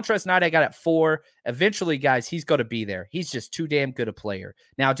Qwuantrezz Knight, I got at 4. Eventually, guys, he's going to be there. He's just too damn good a player.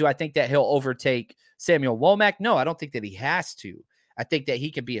 Now, do I think that he'll overtake Samuel Womack? No, I don't think that he has to. I think that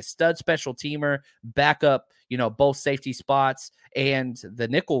he can be a stud special teamer, back up, both safety spots and the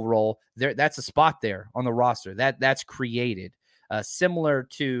nickel role. That's a spot there on the roster. That's created. Similar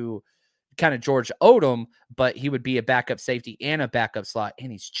to kind of George Odom, but he would be a backup safety and a backup slot,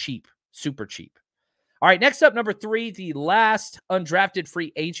 and he's cheap, super cheap. All right, next up, number 3, the last undrafted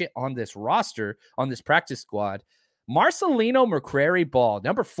free agent on this roster, on this practice squad, Marcelino McCrary-Ball,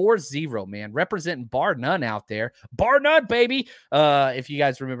 number 40, man, representing Bar None out there. Bar None, baby! If you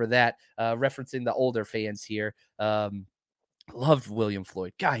guys remember that, referencing the older fans here. Loved William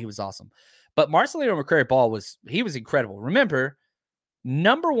Floyd. God, he was awesome. But Marcelino McCrary-Ball was incredible. Remember,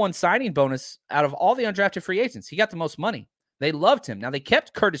 number 1 signing bonus out of all the undrafted free agents. He got the most money. They loved him. Now, they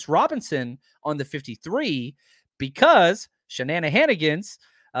kept Curtis Robinson on the 53 because shenanigans.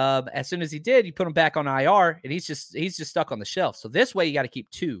 As soon as he did, you put him back on IR, and he's just stuck on the shelf. So this way, you got to keep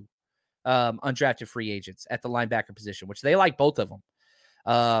 2 undrafted free agents at the linebacker position, which they like both of them.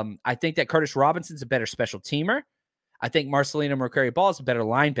 I think that Curtis Robinson's a better special teamer. I think Marcelino McCrary-Ball is a better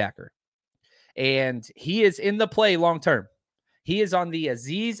linebacker. And he is in the play long-term. He is on the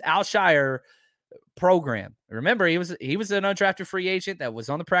Azeez Al-Shaair program. Remember, he was an undrafted free agent that was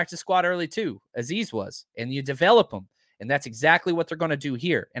on the practice squad early too. Azeez was, and you develop him. And that's exactly what they're going to do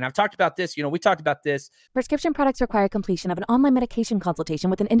here. And I've talked about this. We talked about this. Prescription products require completion of an online medication consultation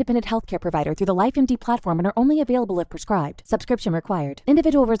with an independent healthcare provider through the LifeMD platform and are only available if prescribed. Subscription required.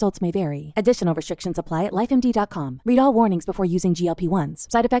 Individual results may vary. Additional restrictions apply at lifemd.com. Read all warnings before using GLP-1s.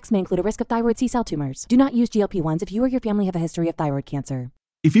 Side effects may include a risk of thyroid C-cell tumors. Do not use GLP-1s if you or your family have a history of thyroid cancer.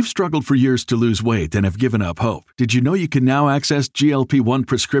 If you've struggled for years to lose weight and have given up hope, did you know you can now access GLP-1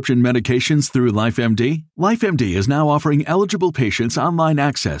 prescription medications through LifeMD? LifeMD is now offering eligible patients online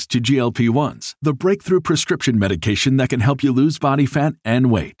access to GLP-1s, the breakthrough prescription medication that can help you lose body fat and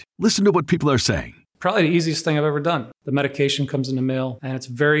weight. Listen to what people are saying. Probably the easiest thing I've ever done. The medication comes in the mail, and it's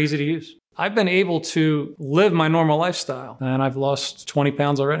very easy to use. I've been able to live my normal lifestyle, and I've lost 20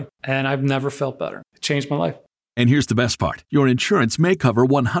 pounds already, and I've never felt better. It changed my life. And here's the best part. Your insurance may cover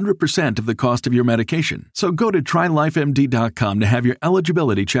 100% of the cost of your medication. So go to TryLifeMD.com to have your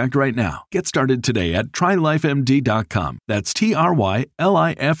eligibility checked right now. Get started today at TryLifeMD.com. That's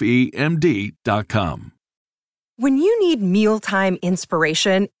TryLifeMD.com. When you need mealtime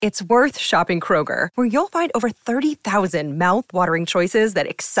inspiration, it's worth shopping Kroger, where you'll find over 30,000 mouth-watering choices that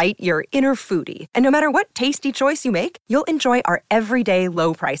excite your inner foodie. And no matter what tasty choice you make, you'll enjoy our everyday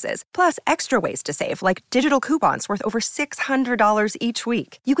low prices, plus extra ways to save, like digital coupons worth over $600 each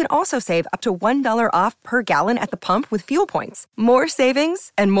week. You can also save up to $1 off per gallon at the pump with fuel points. More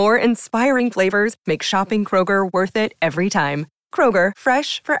savings and more inspiring flavors make shopping Kroger worth it every time. Kroger,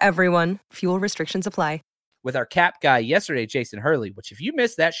 fresh for everyone. Fuel restrictions apply. With our cap guy yesterday, Jason Hurley, which if you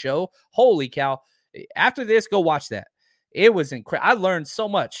missed that show, holy cow, after this, go watch that. It was incredible. I learned so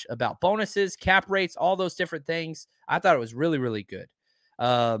much about bonuses, cap rates, all those different things. I thought it was really, really good.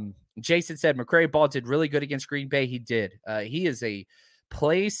 Jason said McCrary Ball did really good against Green Bay. He did. He is a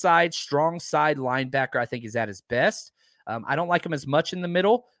play side, strong side linebacker. I think he's at his best. I don't like him as much in the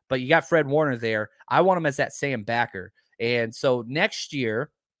middle, but you got Fred Warner there. I want him as that Sam backer. And so next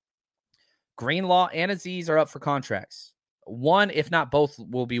year, Greenlaw and Azeez are up for contracts. One, if not both,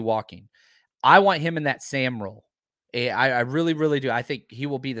 will be walking. I want him in that Sam role. I really, really do. I think he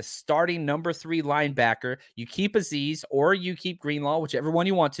will be the starting number 3 linebacker. You keep Azeez or you keep Greenlaw, whichever one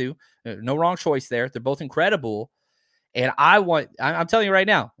you want to. No wrong choice there. They're both incredible. And I'm telling you right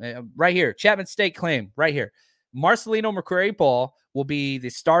now, right here, Chapman State claim right here. Marcelino McCrary Ball will be the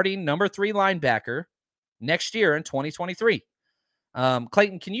starting number 3 linebacker next year in 2023.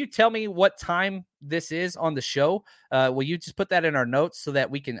 Clayton, can you tell me what time this is on the show? Will you just put that in our notes so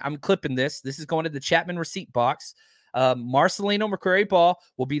that we can, I'm clipping this. This is going to the Chapman receipt box. Marcelino McCrary Ball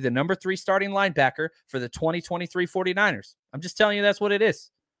will be the number 3 starting linebacker for the 2023 49ers. I'm just telling you that's what it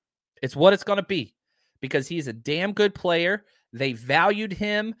is. It's what it's going to be because he's a damn good player. They valued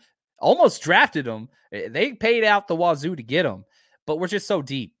him, almost drafted him. They paid out the wazoo to get him, but we're just so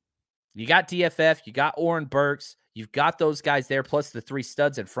deep. You got DFF, you got Oren Burks, you've got those guys there, plus the 3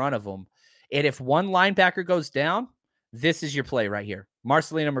 studs in front of them. And if one linebacker goes down, this is your play right here.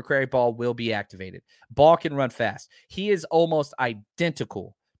 Marcelino McCrary Ball will be activated. Ball can run fast. He is almost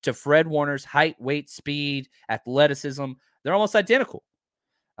identical to Fred Warner's height, weight, speed, athleticism. They're almost identical.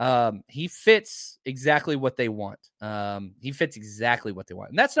 He fits exactly what they want. And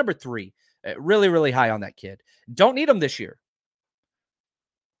that's number 3. Really, really high on that kid. Don't need him this year.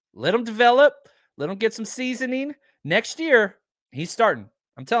 Let him develop. Let him get some seasoning. Next year, he's starting.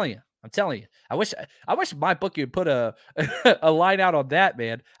 I'm telling you. I wish my bookie would put a line out on that,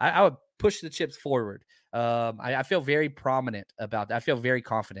 man. I would push the chips forward. I feel very prominent about that. I feel very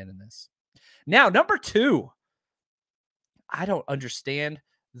confident in this. Now, number 2. I don't understand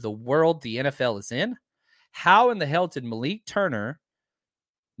the world the NFL is in. How in the hell did Malik Turner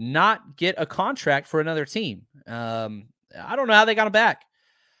not get a contract for another team? I don't know how they got him back.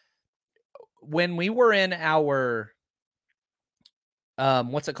 When we were in our, our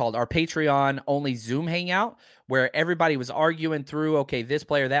Patreon only Zoom hangout, where everybody was arguing through, okay, this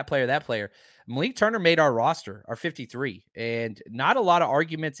player, that player, that player, Malik Turner made our roster, our 53, and not a lot of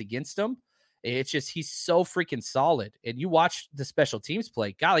arguments against him. It's just, he's so freaking solid. And you watch the special teams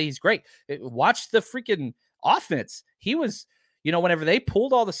play. Golly, he's great. Watch the freaking offense. He was, whenever they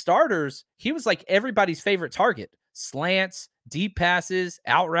pulled all the starters, he was like everybody's favorite target. Slants, deep passes,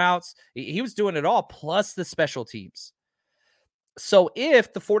 out routes. He was doing it all, plus the special teams. So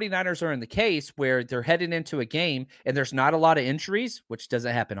if the 49ers are in the case where they're heading into a game and there's not a lot of injuries, which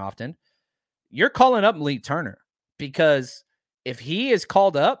doesn't happen often, you're calling up Malik Turner, because if he is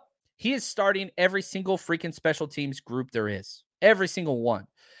called up, he is starting every single freaking special teams group there is. Every single one.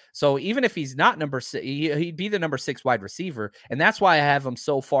 So even if he's not number 6, he'd be the number 6 wide receiver. And that's why I have him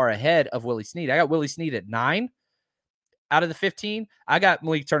so far ahead of Willie Snead. I got Willie Snead at 9 out of the 15. I got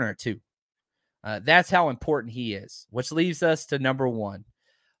Malik Turner at 2. That's how important he is, which leaves us to number 1.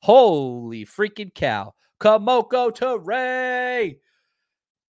 Holy freaking cow. Kamoko Ture.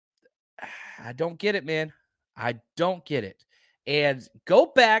 I don't get it, man. I don't get it. And go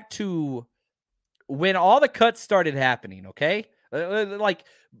back to when all the cuts started happening, okay? Like,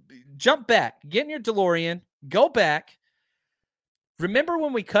 jump back. Get in your DeLorean. Go back. Remember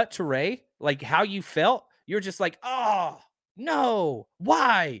when we cut Toure, like how you felt? You were just like, oh, no,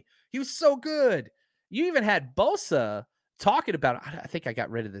 why? He was so good. You even had Bosa talking about it. I think I got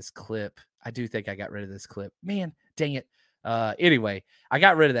rid of this clip. I do think I got rid of this clip. Man, dang it. Anyway, I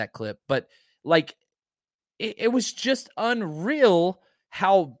got rid of that clip. But like, it was just unreal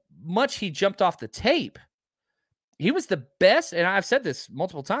how much he jumped off the tape. He was the best, and I've said this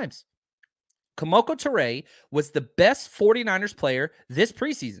multiple times. Kemoko Toure was the best 49ers player this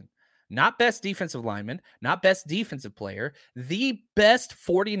preseason. Not best defensive lineman, not best defensive player, the best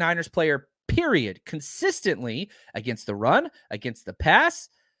 49ers player, period, consistently against the run, against the pass.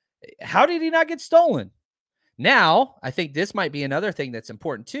 How did he not get stolen? Now, I think this might be another thing that's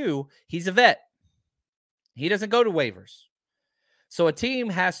important too. He's a vet. He doesn't go to waivers. So a team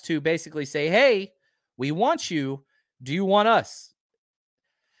has to basically say, hey, we want you. Do you want us?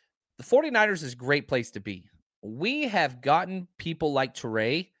 The 49ers is a great place to be. We have gotten people like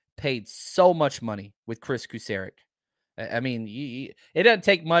Toure paid so much money with Chris Kucerik. I mean, it doesn't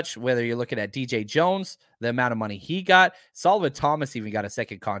take much, whether you're looking at DJ Jones, the amount of money he got. Solomon Thomas even got a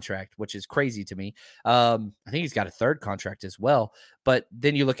second contract, which is crazy to me. I think he's got a third contract as well. But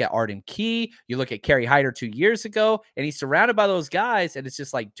then you look at Arden Key, you look at Kerry Hyder 2 years ago, and he's surrounded by those guys, and it's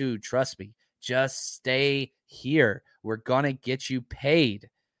just like, dude, trust me. Just stay here. We're going to get you paid.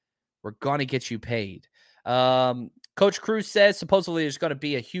 We're going to get you paid. Coach Cruz says supposedly there's going to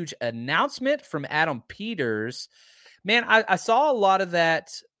be a huge announcement from Adam Peters. Man, I saw a lot of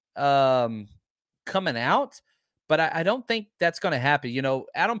that coming out, but I don't think that's going to happen. You know,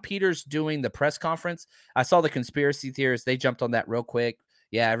 Adam Peters doing the press conference, I saw the conspiracy theorists. They jumped on that real quick.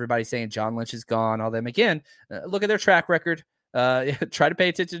 Yeah, everybody's saying John Lynch is gone, all them. Again, look at their track record. Try to pay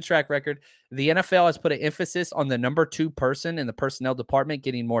attention to track record. The NFL has put an emphasis on the number 2 person in the personnel department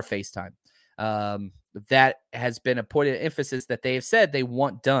getting more face time. That has been a point of emphasis that they have said they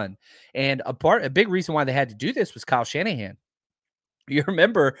want done. And a big reason why they had to do this was Kyle Shanahan. You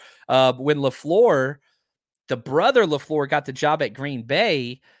remember when LaFleur, the brother LaFleur, got the job at Green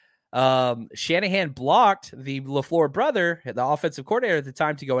Bay, Shanahan blocked the LaFleur brother, the offensive coordinator at the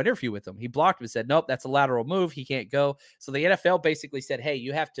time, to go interview with him. He blocked him and said, nope, that's a lateral move. He can't go. So the NFL basically said, hey,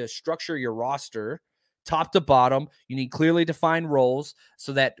 you have to structure your roster top to bottom. You need clearly defined roles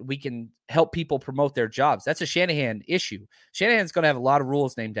so that we can help people promote their jobs. That's a Shanahan issue. Shanahan's going to have a lot of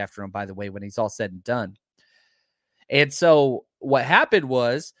rules named after him, by the way, when he's all said and done. And so what happened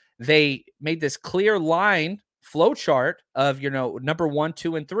was they made this clear line flow chart of, number 1,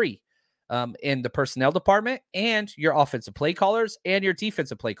 2, and 3 in the personnel department, and your offensive play callers and your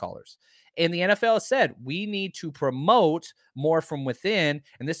defensive play callers. And the NFL has said, we need to promote more from within.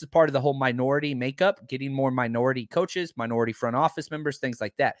 And this is part of the whole minority makeup, getting more minority coaches, minority front office members, things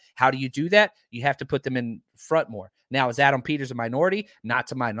like that. How do you do that? You have to put them in front more. Now, is Adam Peters a minority? Not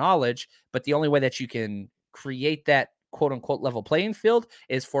to my knowledge, but the only way that you can create that quote unquote level playing field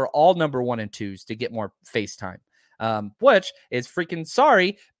is for all number 1 and 2s to get more face time. Which is freaking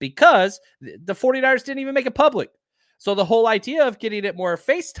sorry, because the 49ers didn't even make it public. So the whole idea of getting it more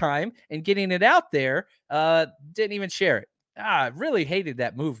face time and getting it out there, didn't even share it. I really hated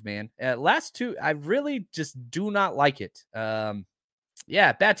that move, man. Last 2, I really just do not like it.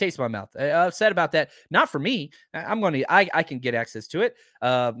 Yeah, bad taste in my mouth. I'm upset about that. Not for me. I can get access to it.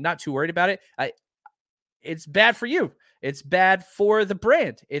 Not too worried about it. It's bad for you. It's bad for the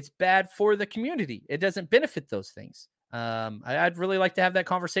brand. It's bad for the community. It doesn't benefit those things. I'd really like to have that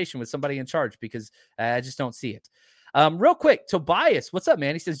conversation with somebody in charge, because I just don't see it. Real quick, Tobias, what's up,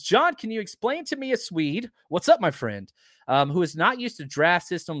 man? He says, John, can you explain to me, a Swede, what's up, my friend, who is not used to draft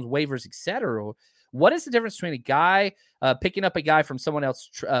systems, waivers, etc. What is the difference between a guy picking up a guy from someone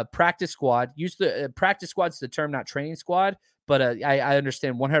else's practice squad? Use the practice squad's the term, not training squad, but I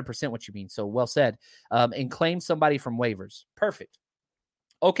understand 100% what you mean. So well said. And claim somebody from waivers. Perfect.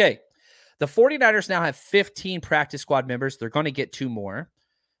 Okay. The 49ers now have 15 practice squad members. They're going to get 2 more.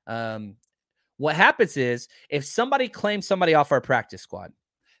 What happens is, if somebody claims somebody off our practice squad,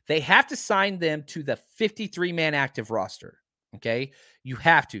 they have to sign them to the 53-man active roster. Okay, you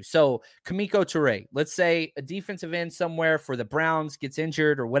have to. So Kemoko Toure, let's say a defensive end somewhere for the Browns gets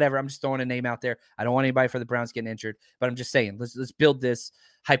injured or whatever. I'm just throwing a name out there. I don't want anybody for the Browns getting injured, but I'm just saying, let's build this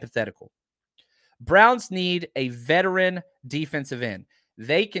hypothetical. Browns need a veteran defensive end.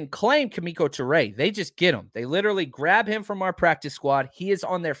 They can claim Kemoko Toure. They just get him. They literally grab him from our practice squad. He is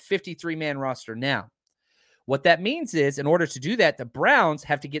on their 53-man roster now. What that means is, in order to do that, the Browns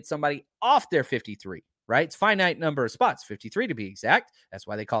have to get somebody off their 53. Right? It's finite number of spots, 53 to be exact. That's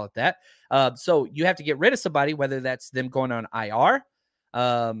why they call it that. So you have to get rid of somebody, whether that's them going on IR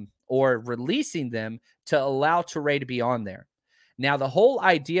or releasing them to allow Toure to be on there. Now, the whole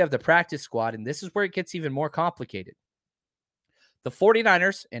idea of the practice squad, and this is where it gets even more complicated. The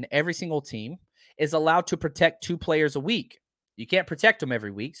 49ers and every single team is allowed to protect 2 players a week. You can't protect them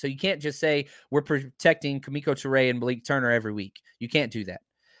every week. So you can't just say we're protecting Kamiko Toure and Malik Turner every week. You can't do that.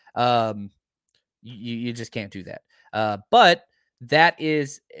 You just can't do that. But that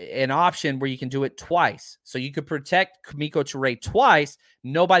is an option where you can do it twice. So you could protect Kamiko Toure twice.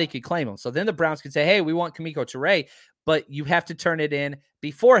 Nobody could claim him. So then the Browns could say, hey, we want Kamiko Toure, but you have to turn it in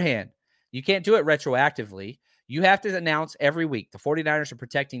beforehand. You can't do it retroactively. You have to announce every week the 49ers are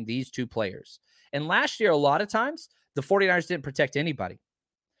protecting these 2 players. And last year, a lot of times, the 49ers didn't protect anybody.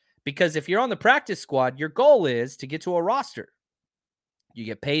 Because if you're on the practice squad, your goal is to get to a roster. You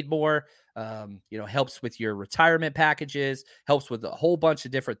get paid more, helps with your retirement packages, helps with a whole bunch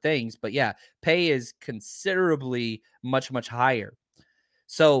of different things. But yeah, pay is considerably much, much higher.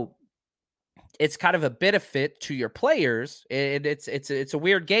 So it's kind of a benefit to your players. And it's a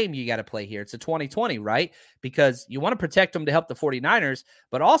weird game you got to play here. It's a 2020, right? Because you want to protect them to help the 49ers,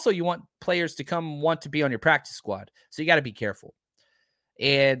 but also you want players to want to be on your practice squad. So you got to be careful.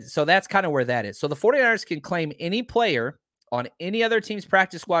 And so that's kind of where that is. So the 49ers can claim any player on any other team's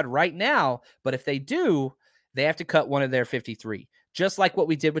practice squad right now, but if they do, they have to cut one of their 53, just like what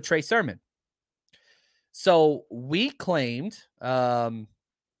we did with Trey Sermon. So we claimed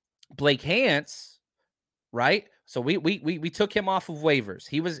Blake Hance, right? So we took him off of waivers.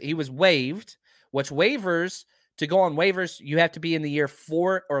 He was waived, which waivers, to go on waivers, you have to be in the year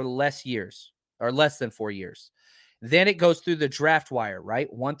 4 or less years, or less than 4 years. Then it goes through the draft wire, right?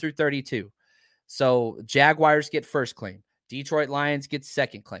 1 through 32. So Jaguars get first claim. Detroit Lions get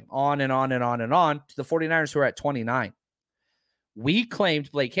second claim, on and on and on and on to the 49ers who are at 29. We claimed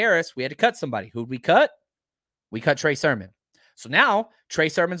Blake Harris. We had to cut somebody. Who'd we cut? We cut Trey Sermon. So now Trey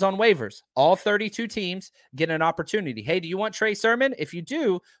Sermon's on waivers. All 32 teams get an opportunity. Hey, do you want Trey Sermon? If you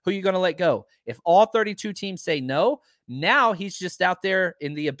do, who are you going to let go? If all 32 teams say no, now he's just out there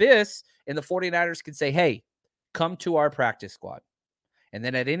in the abyss, and the 49ers can say, hey, come to our practice squad. And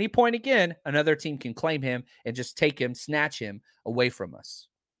then at any point again, another team can claim him and just take him, snatch him away from us.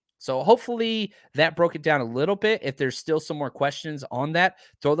 So hopefully that broke it down a little bit. If there's still some more questions on that,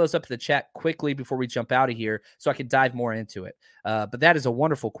 throw those up in the chat quickly before we jump out of here so I can dive more into it. But that is a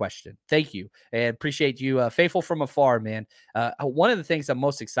wonderful question. Thank you. And appreciate you. Faithful from afar, man. One of the things I'm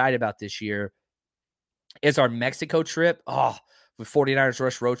most excited about this year is our Mexico trip. With 49ers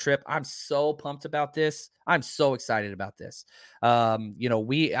Rush road trip. I'm so pumped about this. I'm so excited about this.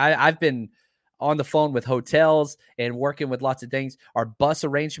 I've been on the phone with hotels and working with lots of things. Our bus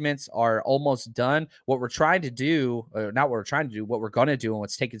arrangements are almost done. What we're going to do, and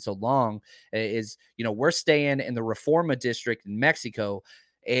what's taking so long is, we're staying in the Reforma district in Mexico.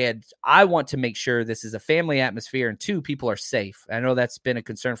 And I want to make sure this is a family atmosphere, and 2, people are safe. I know that's been a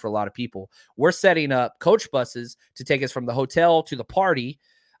concern for a lot of people. We're setting up coach buses to take us from the hotel to the party.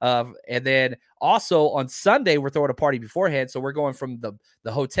 And then also on Sunday, we're throwing a party beforehand. So we're going from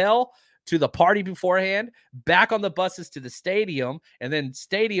the hotel to the party beforehand, back on the buses to the stadium, and then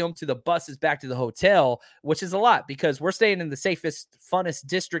stadium to the buses back to the hotel, which is a lot because we're staying in the safest, funnest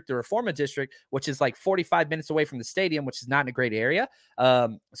district, the Reforma district, which is like 45 minutes away from the stadium, which is not in a great area.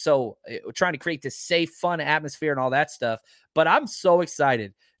 So we're trying to create this safe, fun atmosphere and all that stuff. But I'm so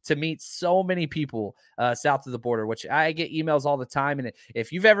excited to meet so many people south of the border, which I get emails all the time. And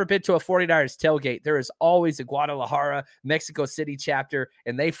if you've ever been to a 49ers tailgate, there is always a Guadalajara, Mexico City chapter,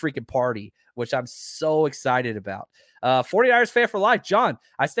 and they freaking party, which I'm so excited about. 49ers fan for life. John,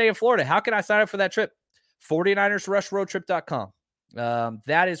 I stay in Florida. How can I sign up for that trip? 49ersrushroadtrip.com.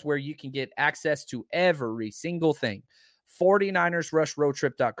 That is where you can get access to every single thing.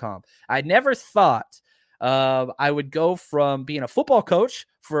 49ersrushroadtrip.com. I never thought I would go from being a football coach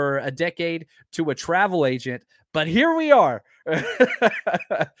for a decade to a travel agent, but here we are.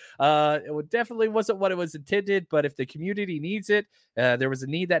 It definitely wasn't what it was intended, but if the community needs it, there was a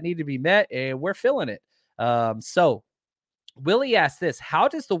need that needed to be met, and we're filling it. So Willie asked this: how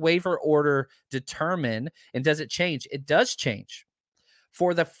does the waiver order determine, and does it change? It does change.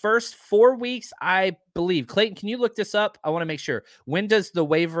 For the first 4 weeks, I believe. Clayton, can you look this up? I want to make sure. When does the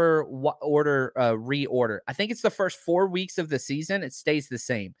waiver order reorder? I think it's the first 4 weeks of the season. It stays the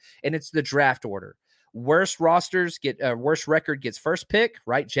same, and it's the draft order. Worst rosters worst record gets first pick,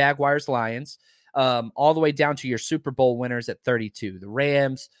 right? Jaguars, Lions, all the way down to your Super Bowl winners at 32. The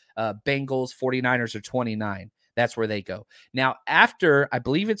Rams, Bengals, 49ers are 29. That's where they go. Now, after, I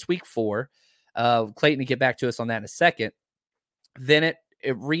believe it's week 4, Clayton will get back to us on that in a second. Then it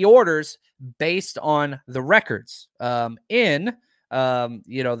reorders based on the records. In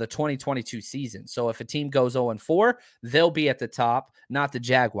the 2022 season. So if a team goes 0-4, they'll be at the top, not the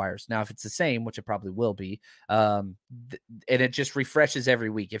Jaguars. Now, if it's the same, which it probably will be, and it just refreshes every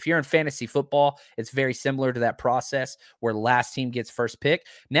week. If you're in fantasy football, it's very similar to that process where last team gets first pick.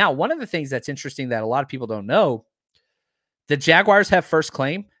 Now, one of the things that's interesting that a lot of people don't know, the Jaguars have first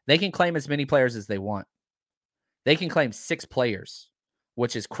claim. They can claim as many players as they want. They can claim 6 players,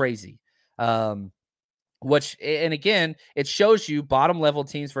 which is crazy. And again, it shows you bottom level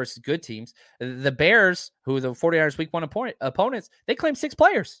teams versus good teams. The Bears, who are the 49ers week 1 opponents, they claim 6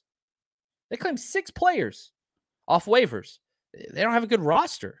 players. They claim 6 players off waivers. They don't have a good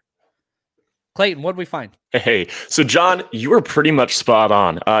roster. Clayton, what did we find? Hey, so John, you were pretty much spot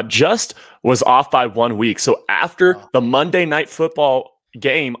on. Just was off by 1 week. So after the Monday Night Football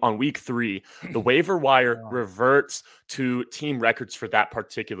game on week 3, the waiver wire reverts to team records for that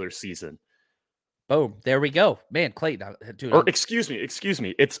particular season. Boom. There we go. Man, Clayton. Dude, or excuse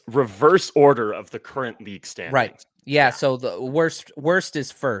me. It's reverse order of the current league standings. Right. Yeah. So the worst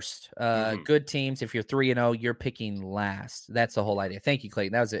is first. Good teams. If you're 3-0, you're picking last. That's the whole idea. Thank you,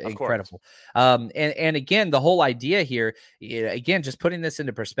 Clayton. That was incredible. And again, the whole idea here, again, just putting this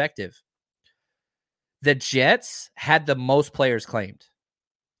into perspective, the Jets had the most players claimed.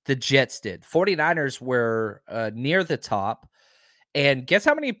 The Jets did. 49ers were near the top. And guess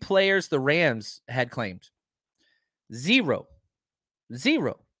how many players the Rams had claimed? 0,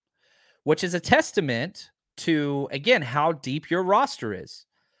 which is a testament to, again, how deep your roster is.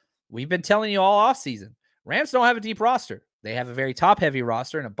 We've been telling you all offseason, Rams don't have a deep roster. They have a very top-heavy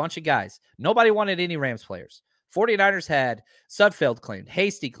roster and a bunch of guys. Nobody wanted any Rams players. 49ers had Sudfeld claimed,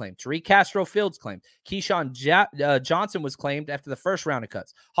 Hasty claimed, Tariq Castro-Fields claimed, Keyshawn Johnson was claimed after the first round of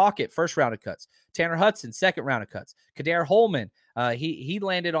cuts, Hockett, first round of cuts, Tanner Hudson, second round of cuts, Kadar Holman, he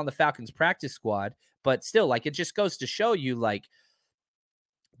landed on the Falcons practice squad, but still, like, it just goes to show you, like,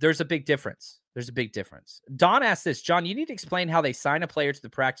 there's a big difference. Don asked this, John, you need to explain how they sign a player to the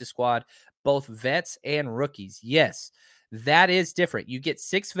practice squad, both vets and rookies. Yes, that is different. You get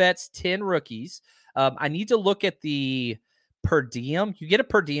 6 vets, 10 rookies. I need to look at the per diem. You get a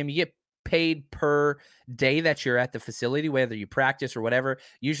per diem. You get paid per day that you're at the facility, whether you practice or whatever.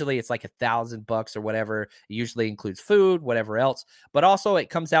 Usually it's like $1,000 or whatever. It usually includes food, whatever else. But also it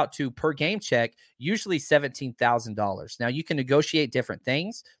comes out to per game check, usually $17,000. Now you can negotiate different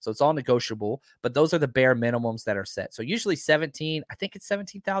things, so it's all negotiable. But those are the bare minimums that are set. So usually I think it's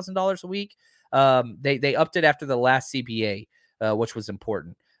 $17,000 a week. They upped it after the last CBA, which was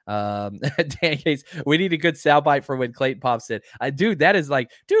important. Dan Case, we need a good soundbite for when Clayton pops in. Dude, that is like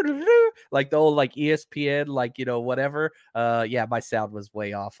like the old like ESPN, like, whatever. Yeah, my sound was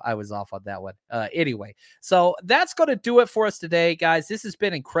way off. I was off on that one. Anyway, so that's going to do it for us today, guys. This has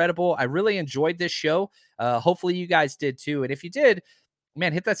been incredible. I really enjoyed this show. Hopefully you guys did too. And if you did,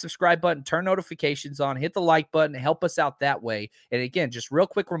 man, hit that subscribe button, turn notifications on, hit the like button, help us out that way. And again, just real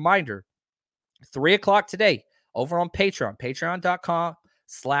quick reminder, 3:00 today over on Patreon,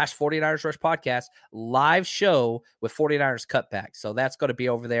 patreon.com/49ers Rush Podcast, live show with 49ers Cutback. So that's going to be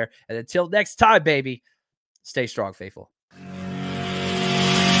over there. And until next time, baby, stay strong, faithful.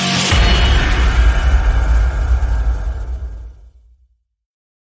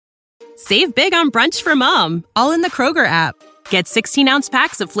 Save big on brunch for mom, all in the Kroger app. Get 16-ounce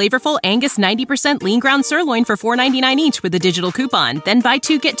packs of flavorful Angus 90% lean ground sirloin for $4.99 each with a digital coupon. Then buy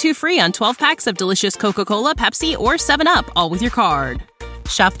 2, get 2 free on 12 packs of delicious Coca-Cola, Pepsi, or 7-Up, all with your card.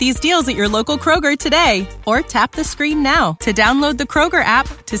 Shop these deals at your local Kroger today, or tap the screen now to download the Kroger app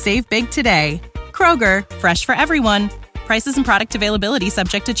to save big today. Kroger, fresh for everyone. Prices and product availability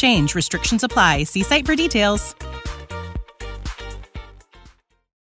subject to change. Restrictions apply. See site for details.